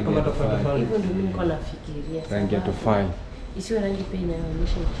 Kama tofali. Hivyo ndio niko nafikiria. Rangi ya tofali. Isiwe rangi pia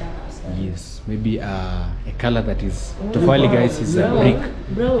inaonyesha uchafu sana. Yes, maybe a color that is tofali guys is a brick.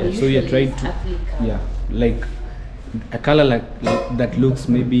 So you're trying to like a color like that looks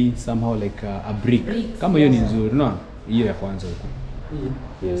maybe somehow like a brick. Kama hiyo ni nzuri, no? Hiyo ya kwanza huko.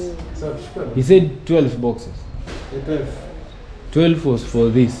 Yes. He said 12 boxes. 12 was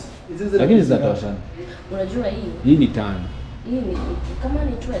for this. Lakini zitatosha. Unajua hii ni 5. Hii ni kama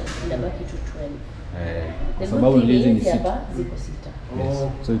ni 12 inabaki tu 12. Sababu hizi ni 6. Ziko 6. Yes.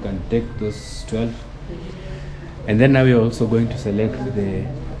 So you can take those 12. And then now we are also going to select the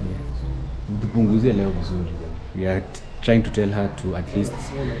tupunguzie leo vizuri. We are trying to tell her to at least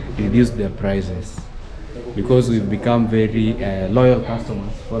reduce their prices, because we've become very loyal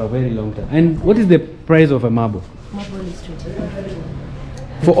customers for a very long time. And what is the price of a marble? Marble is 25.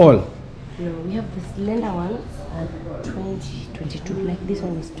 For all? No, we have the slender one at 22. Like this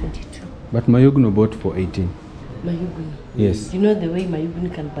one is 22. But Mayugno bought for 18. Mayugni. Yes. You know the way Mayugni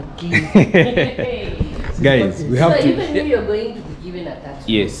can bargain. Guys, we have so to. Even if you're going to be given a touch,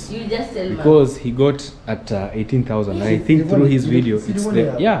 yes. you just tell because he got at 18,000. I think through his video, it's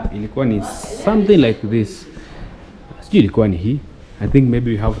the ilikuwa ni something like this. Sijui ilikuwa ni hii. I think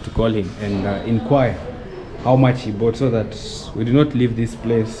maybe we have to call him and inquire how much he bought, so that we do not leave this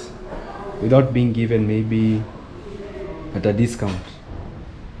place without being given maybe at a discount.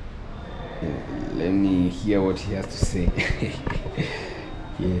 Let me hear what he has to say.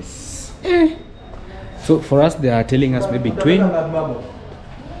 Yes. So for us they are telling us maybe 20.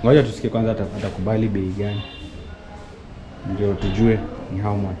 Ngoja tusikie kwanza atakubali bei gani ndio tujue ni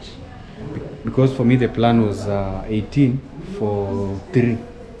how much, because for me the plan was 18 for 3.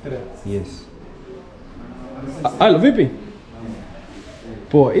 Yes. Halo vipi?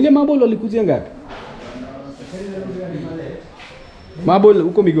 Poa. Ile marble walikuzia ngapi? Marble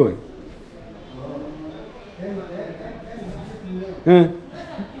huko Migori?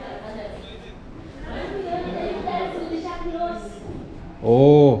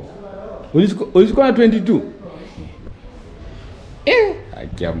 Oh. Ulichukua na 22?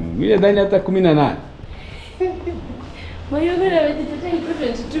 Akiamu. Mimi ndani hata 18. Moyo wangu unajitetea iko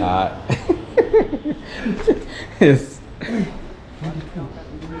 22. Yes.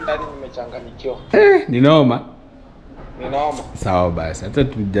 Ndani nimechanganyikiwa. Ni noma. Ni noma. Sawa basi. Hata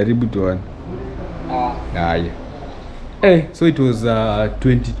tujaribu tuone. Yeah. So it was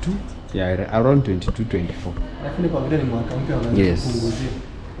 22. Yeah, around 22 24. Lakini kwa vile ni mwaka mpya wanaanza Yes.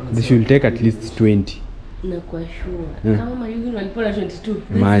 This should take at least 20. Na kwa sure. Kama Mayugni walipona 22.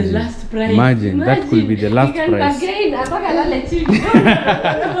 Imagine. The last price. Imagine. That could be the last price. Again, ataka lale chini.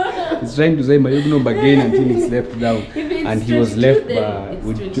 He's trying to say Mayugno bargain until he slept down. If it's And he was 22, left then by it's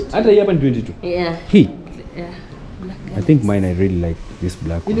with 22. hata hapa ni 22. Yeah. He. Yeah. Black. I think mine, I really like this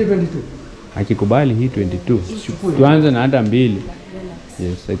black Ini one. 22. Akikubali hii 22. Tuanze na hata mbili.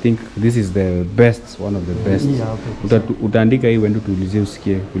 Yes, I think this is the best, one of the best. Yeah, okay. Utaandika hii wende tuulizie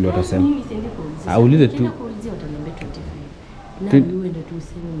usikie vile watasema. Aulize tu.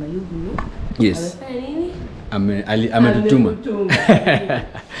 Yes. Ametutuma.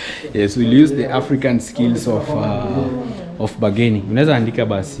 Yes, we'll use the African skills of bargaining. Unaweza andika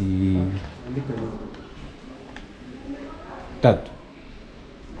basi tatu.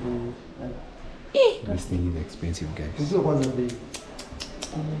 This thing is expensive, guys.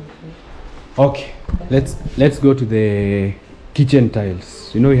 Okay, let's go to the kitchen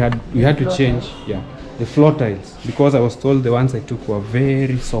tiles. You know, we had to change, yeah, the floor tiles because I was told the ones I took were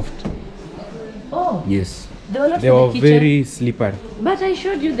very soft. Oh. Yes. They were very slippery. But I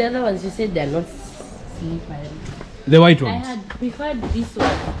showed you the other ones. You said they're not slippery. The white ones. I had preferred this one.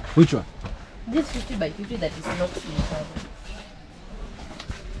 Which one? This 50 by 50 that is not slippery.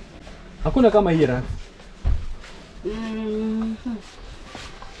 Hakuna kama hii rafu.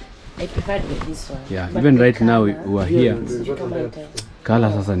 I preferred with this one. Yeah, But even the right now we color- are here.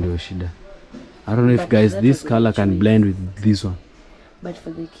 Color sasa ndio shida. I don't know if guys this color can blend with this one. But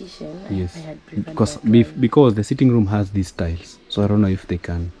for the kitchen, Yes, I had preferred because that one. because the sitting room has these tiles, so I don't know if they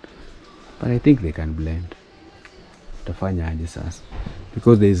can, but I think they can blend. Tafanya aje sasa,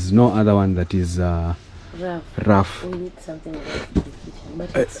 because there is no other one that is rough. We need something like that for the kitchen.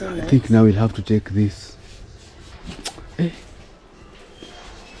 But it's so I nice. think now we'll have to take this.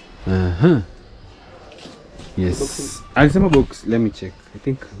 Yes, alisema box. Let me check. I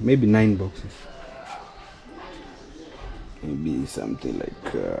think maybe 9 boxes. Maybe something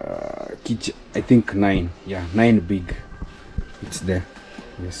like kitchen. I think 9. Yeah, 9 big. It's there.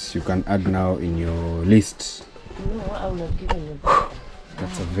 Yes, you can add now in your list. No, I will have given you.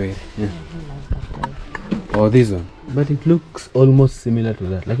 That's a very Oh, this one. But it looks almost similar to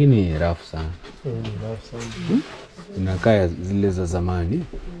that. Lakini rough sana. Inakaa zile za zamani.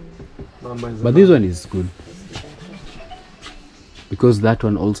 But this one is good. Because that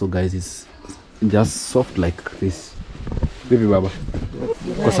one also, guys, is just soft like this. Baby baba.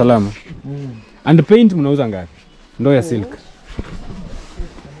 Kwa salama. And the paint mnauza ngapi? Ndoo ya silk.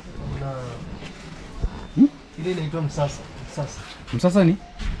 Ile inaitwa msasa. Msasa. Msasa ni?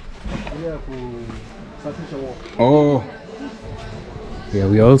 Ile ya kusafisha wall. Oh.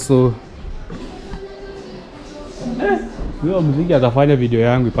 Yeah, we also huyo mziki atafanya video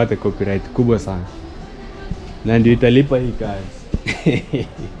yangu ipate copyright kubwa sana. Na ndio italipa hii kazi.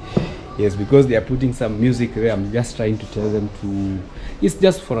 Yes, because they are putting some music there. I'm just trying to tell them to, it's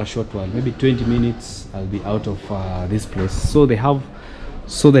just for a short while, maybe 20 minutes I'll be out of this place.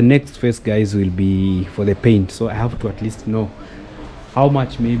 So the next phase, guys, will be for the paint. So I have to at least know how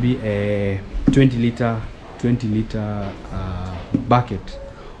much maybe a 20 liter bucket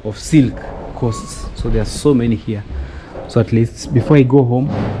of silk costs. So there are so many here. So at least before I go home,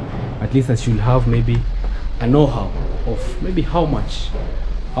 at least I should have maybe a know-how of maybe how much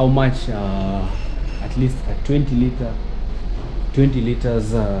at least a 20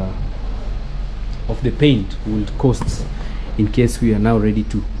 liters of the paint will cost, in case we are now ready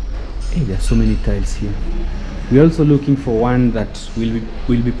to. Hey, there are so many tiles here. We're also looking for one that we'll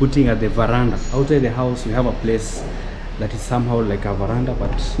be putting at the veranda outside the house. We have a place that is somehow like a veranda,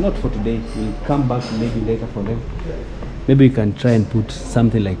 but not for today. We'll come back maybe later for them. Maybe we can try and put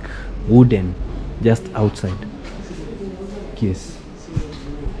something like wooden just outside. Yes,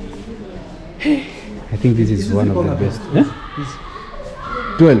 I think this is one of the best.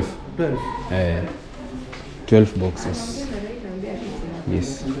 12 12 boxes.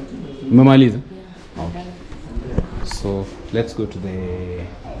 Yes. Umemaliza? Okay. So let's go to the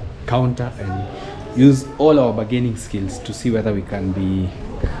counter and use all our bargaining skills to see whether we can be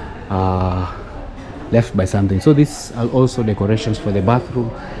left by something. So these are also decorations for the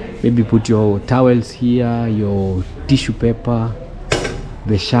bathroom. Maybe put your towels here, your tissue paper,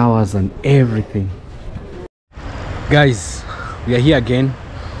 the showers and everything. Guys, we are here again.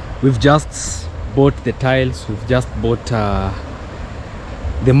 We've just bought the tiles. We've just bought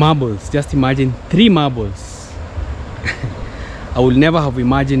the marbles. Just imagine 3 marbles. I will never have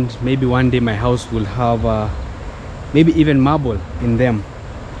imagined maybe one day my house will have maybe even marble in them.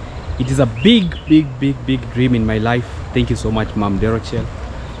 It is a big dream in my life. Thank you so much, Mom Derochel,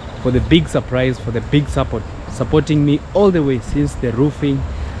 for the big surprise, for the big support, supporting me all the way since the roofing,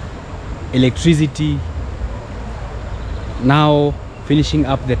 electricity, now finishing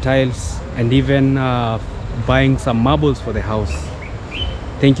up the tiles, and even buying some marbles for the house.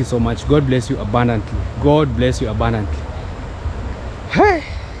 Thank you so much. God bless you abundantly. God bless you abundantly. Hey,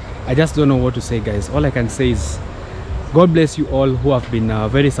 I just don't know what to say, guys. All I can say is God bless you all who have been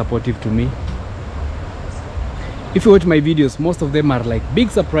very supportive to me. If you watch my videos, most of them are like big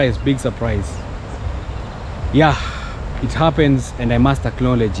surprise. Yeah, it happens and I must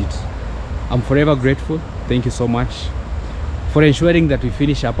acknowledge it. I'm forever grateful. Thank you so much for ensuring that we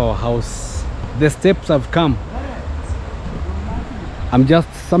finish up our house. The steps have come.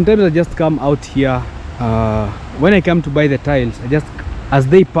 Sometimes I just come out here when I come to buy the tiles. As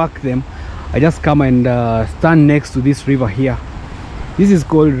they pack them, I just come and stand next to this river here. This is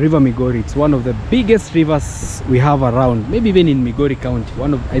called River Migori. It's one of the biggest rivers we have around, maybe even in Migori County.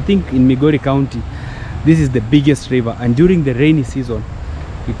 I think in Migori County, this is the biggest river, and during the rainy season,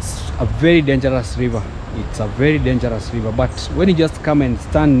 it's a very dangerous river. But when you just come and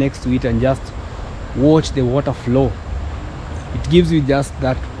stand next to it and just watch the water flow, it gives you just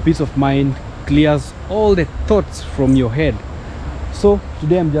that peace of mind, clears all the thoughts from your head. So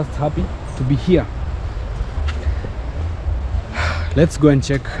today I'm just happy to be here. Let's go and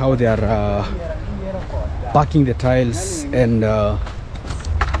check how they are packing the tiles and the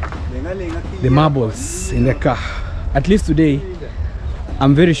marbles in the car. At least today,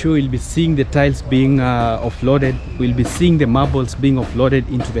 I'm very sure we'll be seeing the tiles being offloaded. We'll be seeing the marbles being offloaded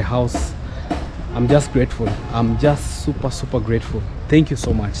into the house. I'm just grateful. I'm just super grateful. Thank you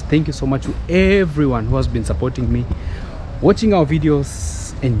so much. Thank you so much to everyone who has been supporting me, watching our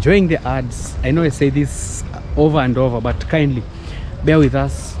videos, enjoying the ads. I know I say this over and over, but kindly bear with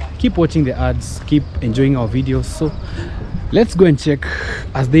us. Keep watching the ads, keep enjoying our videos. So let's go and check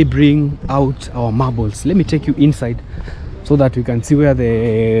as they bring out our marbles. Let me take you inside so that we can see where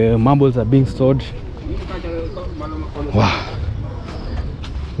the marbles are being stored. Wow.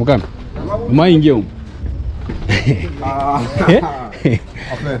 Okay.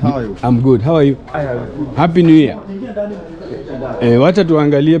 How are you? I'm good. How are you? Happy New Year. Wacha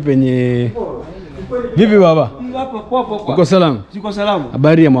tuangalie penye. Vipi baba? Uko salama? Siko salama.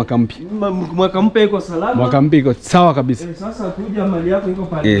 Habari ya mwaka mpya? Mwaka mpya iko salama. Mwaka mpya iko sawa kabisa. Sasa kuja mali yako iko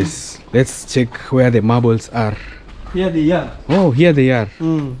pale. Yes. Let's check where the marbles are. Here they are. Oh, here they are.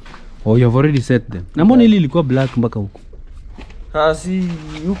 Oh, you have already set them. Na mbona hili ilikuwa black mpaka huko? Si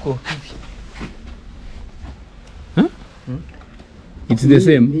yuko. Huh? It's the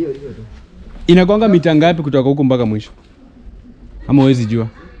same. Inakwanga mita ngapi kutoka huko mpaka mwisho? Ama huwezi jua?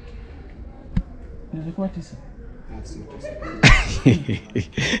 Nilikuwa 9.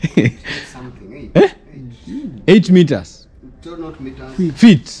 Something 8 meters. not meters.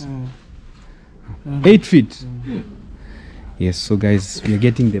 Feet. 8 feet. Yes, so guys, we are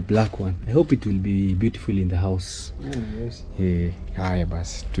getting the black one. I hope it will be beautiful in the house. Yes. Haya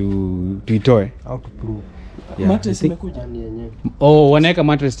basi tuitoe. How to prove? Mattress imekuja. Oh, wanaweka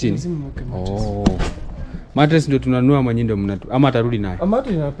mattress chini. Lazima mweke mattress. Oh. Mattress ndio tunanunua manyindo mnatu ama atarudi nayo.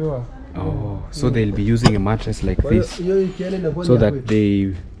 Mattress inapewa. Oh, so they'll be using a mattress like this so that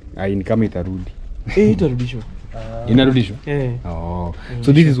they income itarudi. Itarudishwa. Inarudishwa? Oh.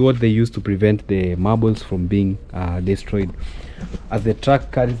 So this is what they use to prevent the marbles from being destroyed. As the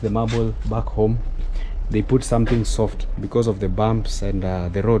truck carries the marble back home, they put something soft because of the bumps and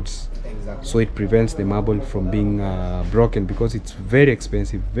the roads. Exactly. So it prevents the marble from being broken because it's very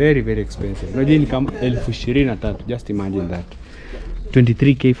expensive, very expensive. Imagine come 23,000, just imagine that.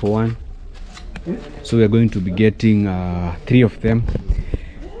 23k for one. So we are going to be getting 3 of them.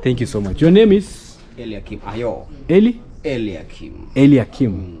 Thank you so much. Your name is Eliakim. Ayo. Eli? Eliakim.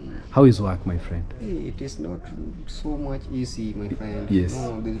 Eliakim. How is work, my friend? It is not so much easy, my friend. Yes.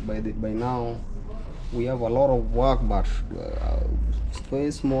 No, by now we have a lot of work, but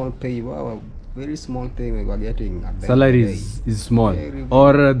very small pay. Wow, very small thing we are getting. At the Salary end of the day. is small, Very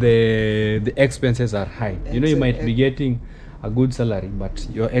or the expenses are high. You know, you might be getting a good salary, but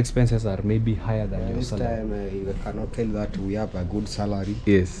your expenses are maybe higher than your This salary. time you cannot tell that we have a good salary.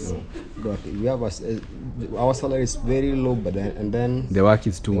 Yes. No, but we have our salary is very low, but then The work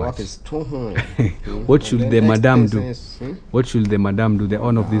is too the much. work is too high. What And should then the madam do? expenses, What should the madam do, the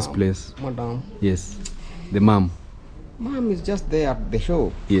owner of this place? Madam, Yes, the mom. mom is just there at the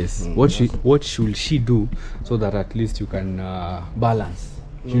show. Yes. What should she do so that at least you can balance?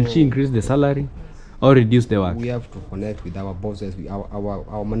 Should she increase the salary or reduce the work? We have to connect with our bosses, with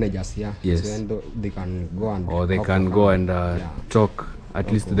our managers here. Yes. So then they can go and Or they talk can to go her. and Yeah. talk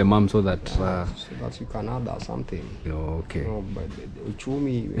at least to the mom so that. So that you can add something. Okay. No, but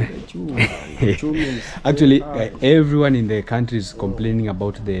uchumi is Actually, very hard. everyone in the country is complaining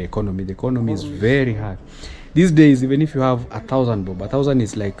about the economy. The economy is very hard. These days, even if you have 1,000 bob, 1,000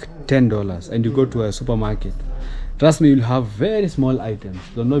 is like $10, and you go to a supermarket, trust me, you'll have very small items.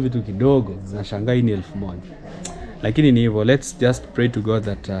 Don't know vitu kidogo, nashangaa hii ni 1,000. Lakini ni hivyo, let's just pray to God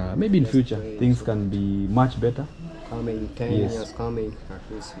that maybe in future things can be much better. coming, 10 Yes. years coming, at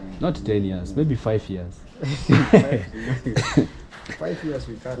least. Not 10 years, maybe 5 years. 5 years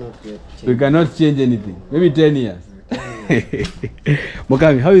we cannot get We change. cannot change anything. Maybe 10 years.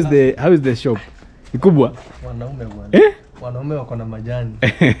 Mokami, how is the shop? Ikubwa? Wanaume bwana. Eh? Wanaume wako na majani.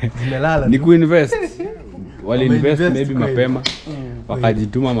 Zimelala. Ni kuinvest. Wali invest Wameinvest maybe kweli. mapema.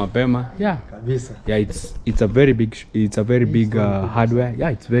 Wakajituma mapema. Yeah. Kabisa. Yeah, it's a very big hardware.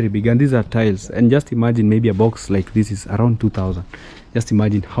 Yeah, it's very big, and these are tiles. And just imagine maybe a box like this is around 2,000. Just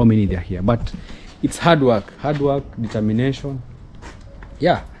imagine how many there are here. But it's hard work, determination.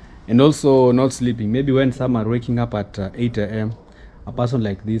 Yeah, and also not sleeping. Maybe when some are waking up at 8 a.m., a person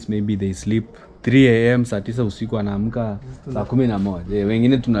like this, maybe they sleep 3 a.m. saa 9 usiku anaamka saa 11.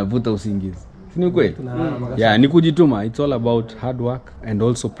 Wengine tunavuta usingizi. Ni kweli? Yeah, ni kujituma. It's all about hard work and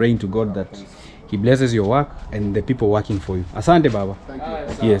also praying to God that He blesses your work and the people working for you. Asante Baba. Thank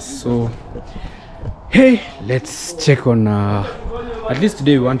you. Yes, so hey, let's check on at least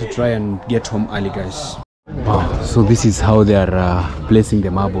today we want to try and get home early, guys. Wow, so this is how they are placing the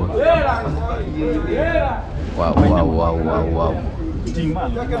marble. Wow.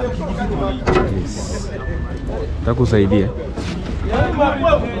 Yes. Takusaidia.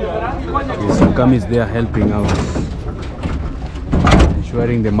 Yes, Mukami is there helping out,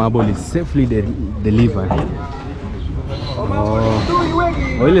 ensuring the marble is safely delivered.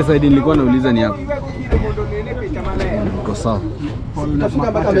 Oh, ile side nilikuwa nauliza ni hapo. Iko sawa.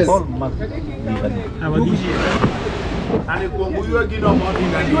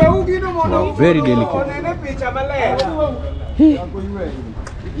 Wow, very delicate.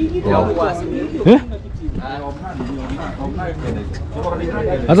 Wow. Eh?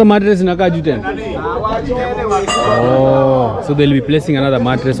 Asa mattress inakaa juu tena. Oh, so they'll be placing another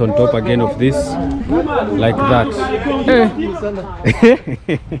mattress on top again of this, like that.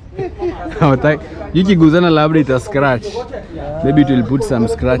 Ikiguzana labda ita scratch. Maybe it will put some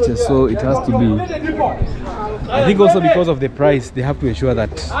scratches, so it has to be. I think also because of the price, they have to ensure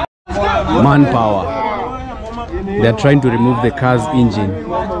that manpower. They are trying to remove the car's engine.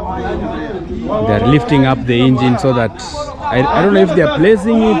 They are lifting up the engine so that I don't know if they are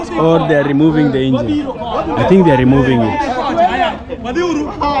placing it or they are removing the engine. I think they are removing it.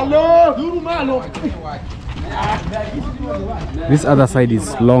 This other side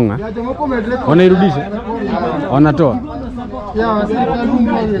is longer. Wanairudisha? Wanatoa?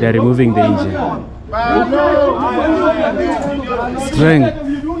 They are removing the engine. Strength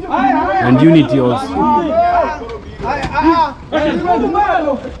and unity also.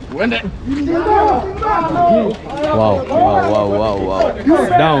 Wow.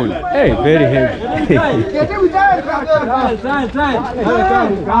 Down. Hey, very heavy.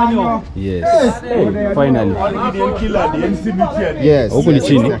 Yes. Hey, finally. Yes. Huku ni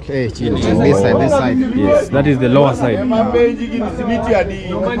chini. Chini. This side. Yes, that is the lower side.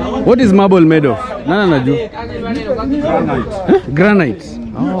 What is marble made of? Nana najua. Huh? Granite.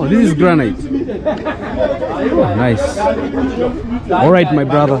 Oh, this is granite. Oh, nice. All right, my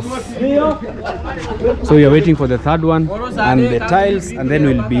brothers. So we are waiting for the third one and the tiles, and then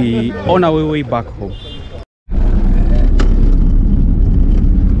we'll be on our way back home.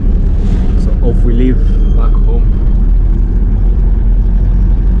 So off we leave back home.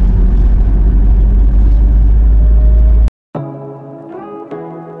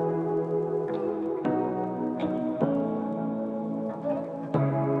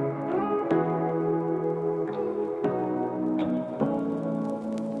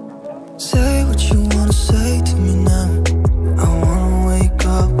 Say what you wanna say to me now. I wanna wake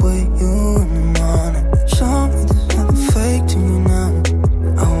up with you in the morning. Show me there's nothing fake to me now.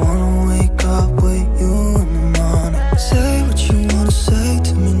 I wanna wake up with you in the morning. Say what you wanna say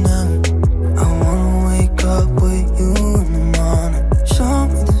to me now. I wanna wake up with you in the morning. Show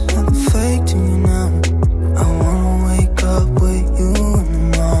me there's nothing fake to me now. I wanna wake up with you in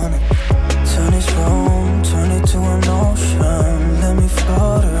the morning. Turn this room, turn it to an ocean. Let me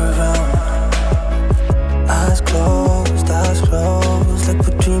float around. Eyes closed, like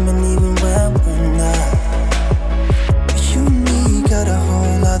we're dreaming even when we're not. But you and me got a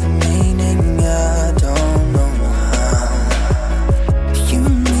whole other meaning, I don't know how. You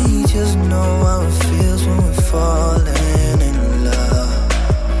and me just know how it feels when we're falling in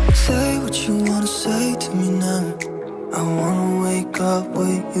love. Say what you wanna say to me now. I wanna wake up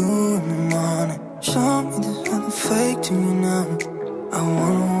with you in the morning. Show me there's nothing fake to me now. I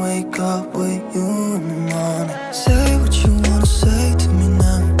wanna wake up with you in the morning. Say what you wanna say to me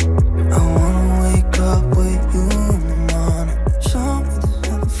now. I wanna wake up with you in the morning. Show me there's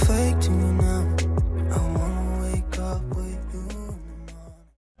nothing fake to me now. I wanna wake up with you in the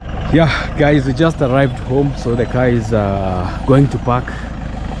morning. Yeah, guys, we just arrived home, so the car is going to park.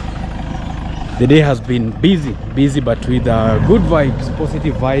 The day has been busy, but with good vibes,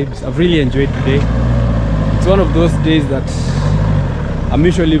 positive vibes. I've really enjoyed today. It's one of those days that I'm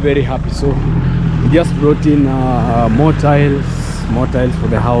usually very happy. So we just brought in more tiles for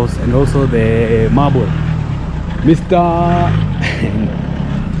the house, and also the marble. Mr.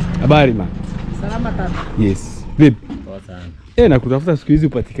 Habari man. Salama tata. Yes. Babe. Poa nakutafuta siku hizi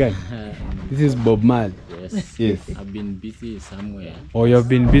upatikani. This is Bob Marley. Yes. I've been busy somewhere. Oh, you have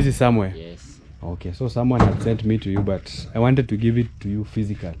been busy somewhere? Yes. Okay, so someone had sent me to you, but I wanted to give it to you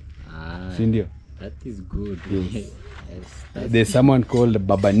physically. Sindio? That is good. Yes. There's someone called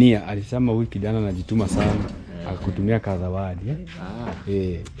Babania. Alisema huyu kijana anajituma sana. Akutumia kazawadi.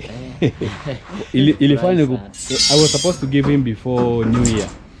 Ilifanya I was supposed to give him before New Year.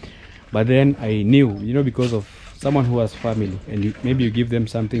 But then I knew, because of someone who has family, and maybe you give them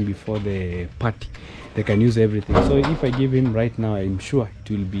something before the party, they can use everything. So if I give him right now, I'm sure it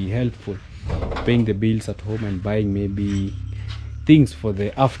will be helpful, paying the bills at home and buying maybe things for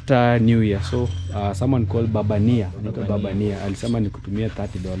the after New Year. So someone called Babania, Babania, alisema nikutumia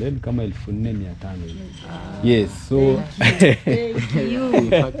 $30 kama 14,500. Yes, so Thank you. In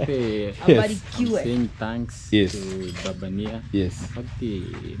fact, saying thanks to Babania. Yes. In fact,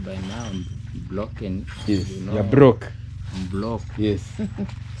 by now I'm broken. Yes. You're broke. I'm broke. Yes.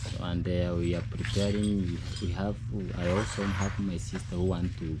 So, and we are preparing. I also have my sister who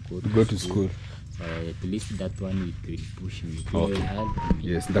want to go to school. So at least that one will push me. Okay.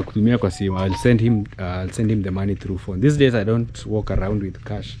 Yes, ndakutumia kwa simu. I'll send him the money through phone. These days I don't walk around with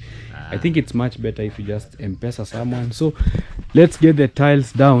cash. I think it's much better if you just M-Pesa someone. So let's get the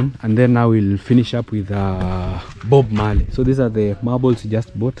tiles down, and then now we'll finish up with Bob Marley. So these are the marbles you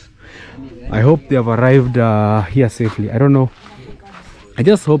just bought. I hope they have arrived here safely. I don't know. I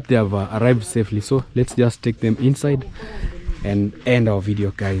just hope they have arrived safely. So let's just take them inside and end our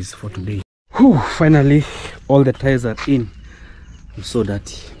video, guys, for today. Whew, finally all the tiles are in. I'm so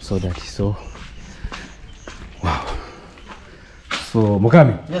dirty, so wow. So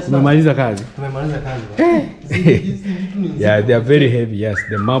Mukami, tumemaliza kazi. Yeah, they are very heavy. Yes,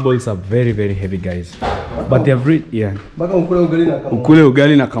 the marbles are very heavy, guys, but they have really ukule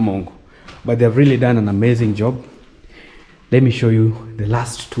ugali na kamongo, but they have really done an amazing job. Let me show you the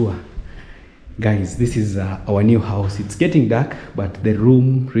last tour. Guys, this is our new house. It's getting dark, but the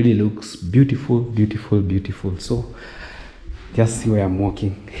room really looks beautiful. So just see where I'm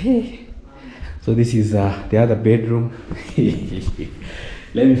walking. So this is the other bedroom.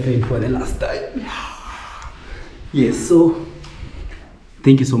 Let me film for the last time. Yes, so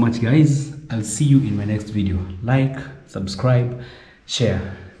thank you so much, guys. I'll see you in my next video. Like, subscribe, share.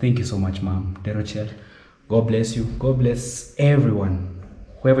 Thank you so much, Mom Derochel. God bless you. God bless everyone.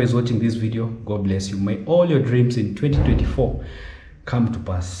 Whoever is watching this video, God bless you. May all your dreams in 2024 come to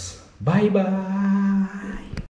pass. Bye bye.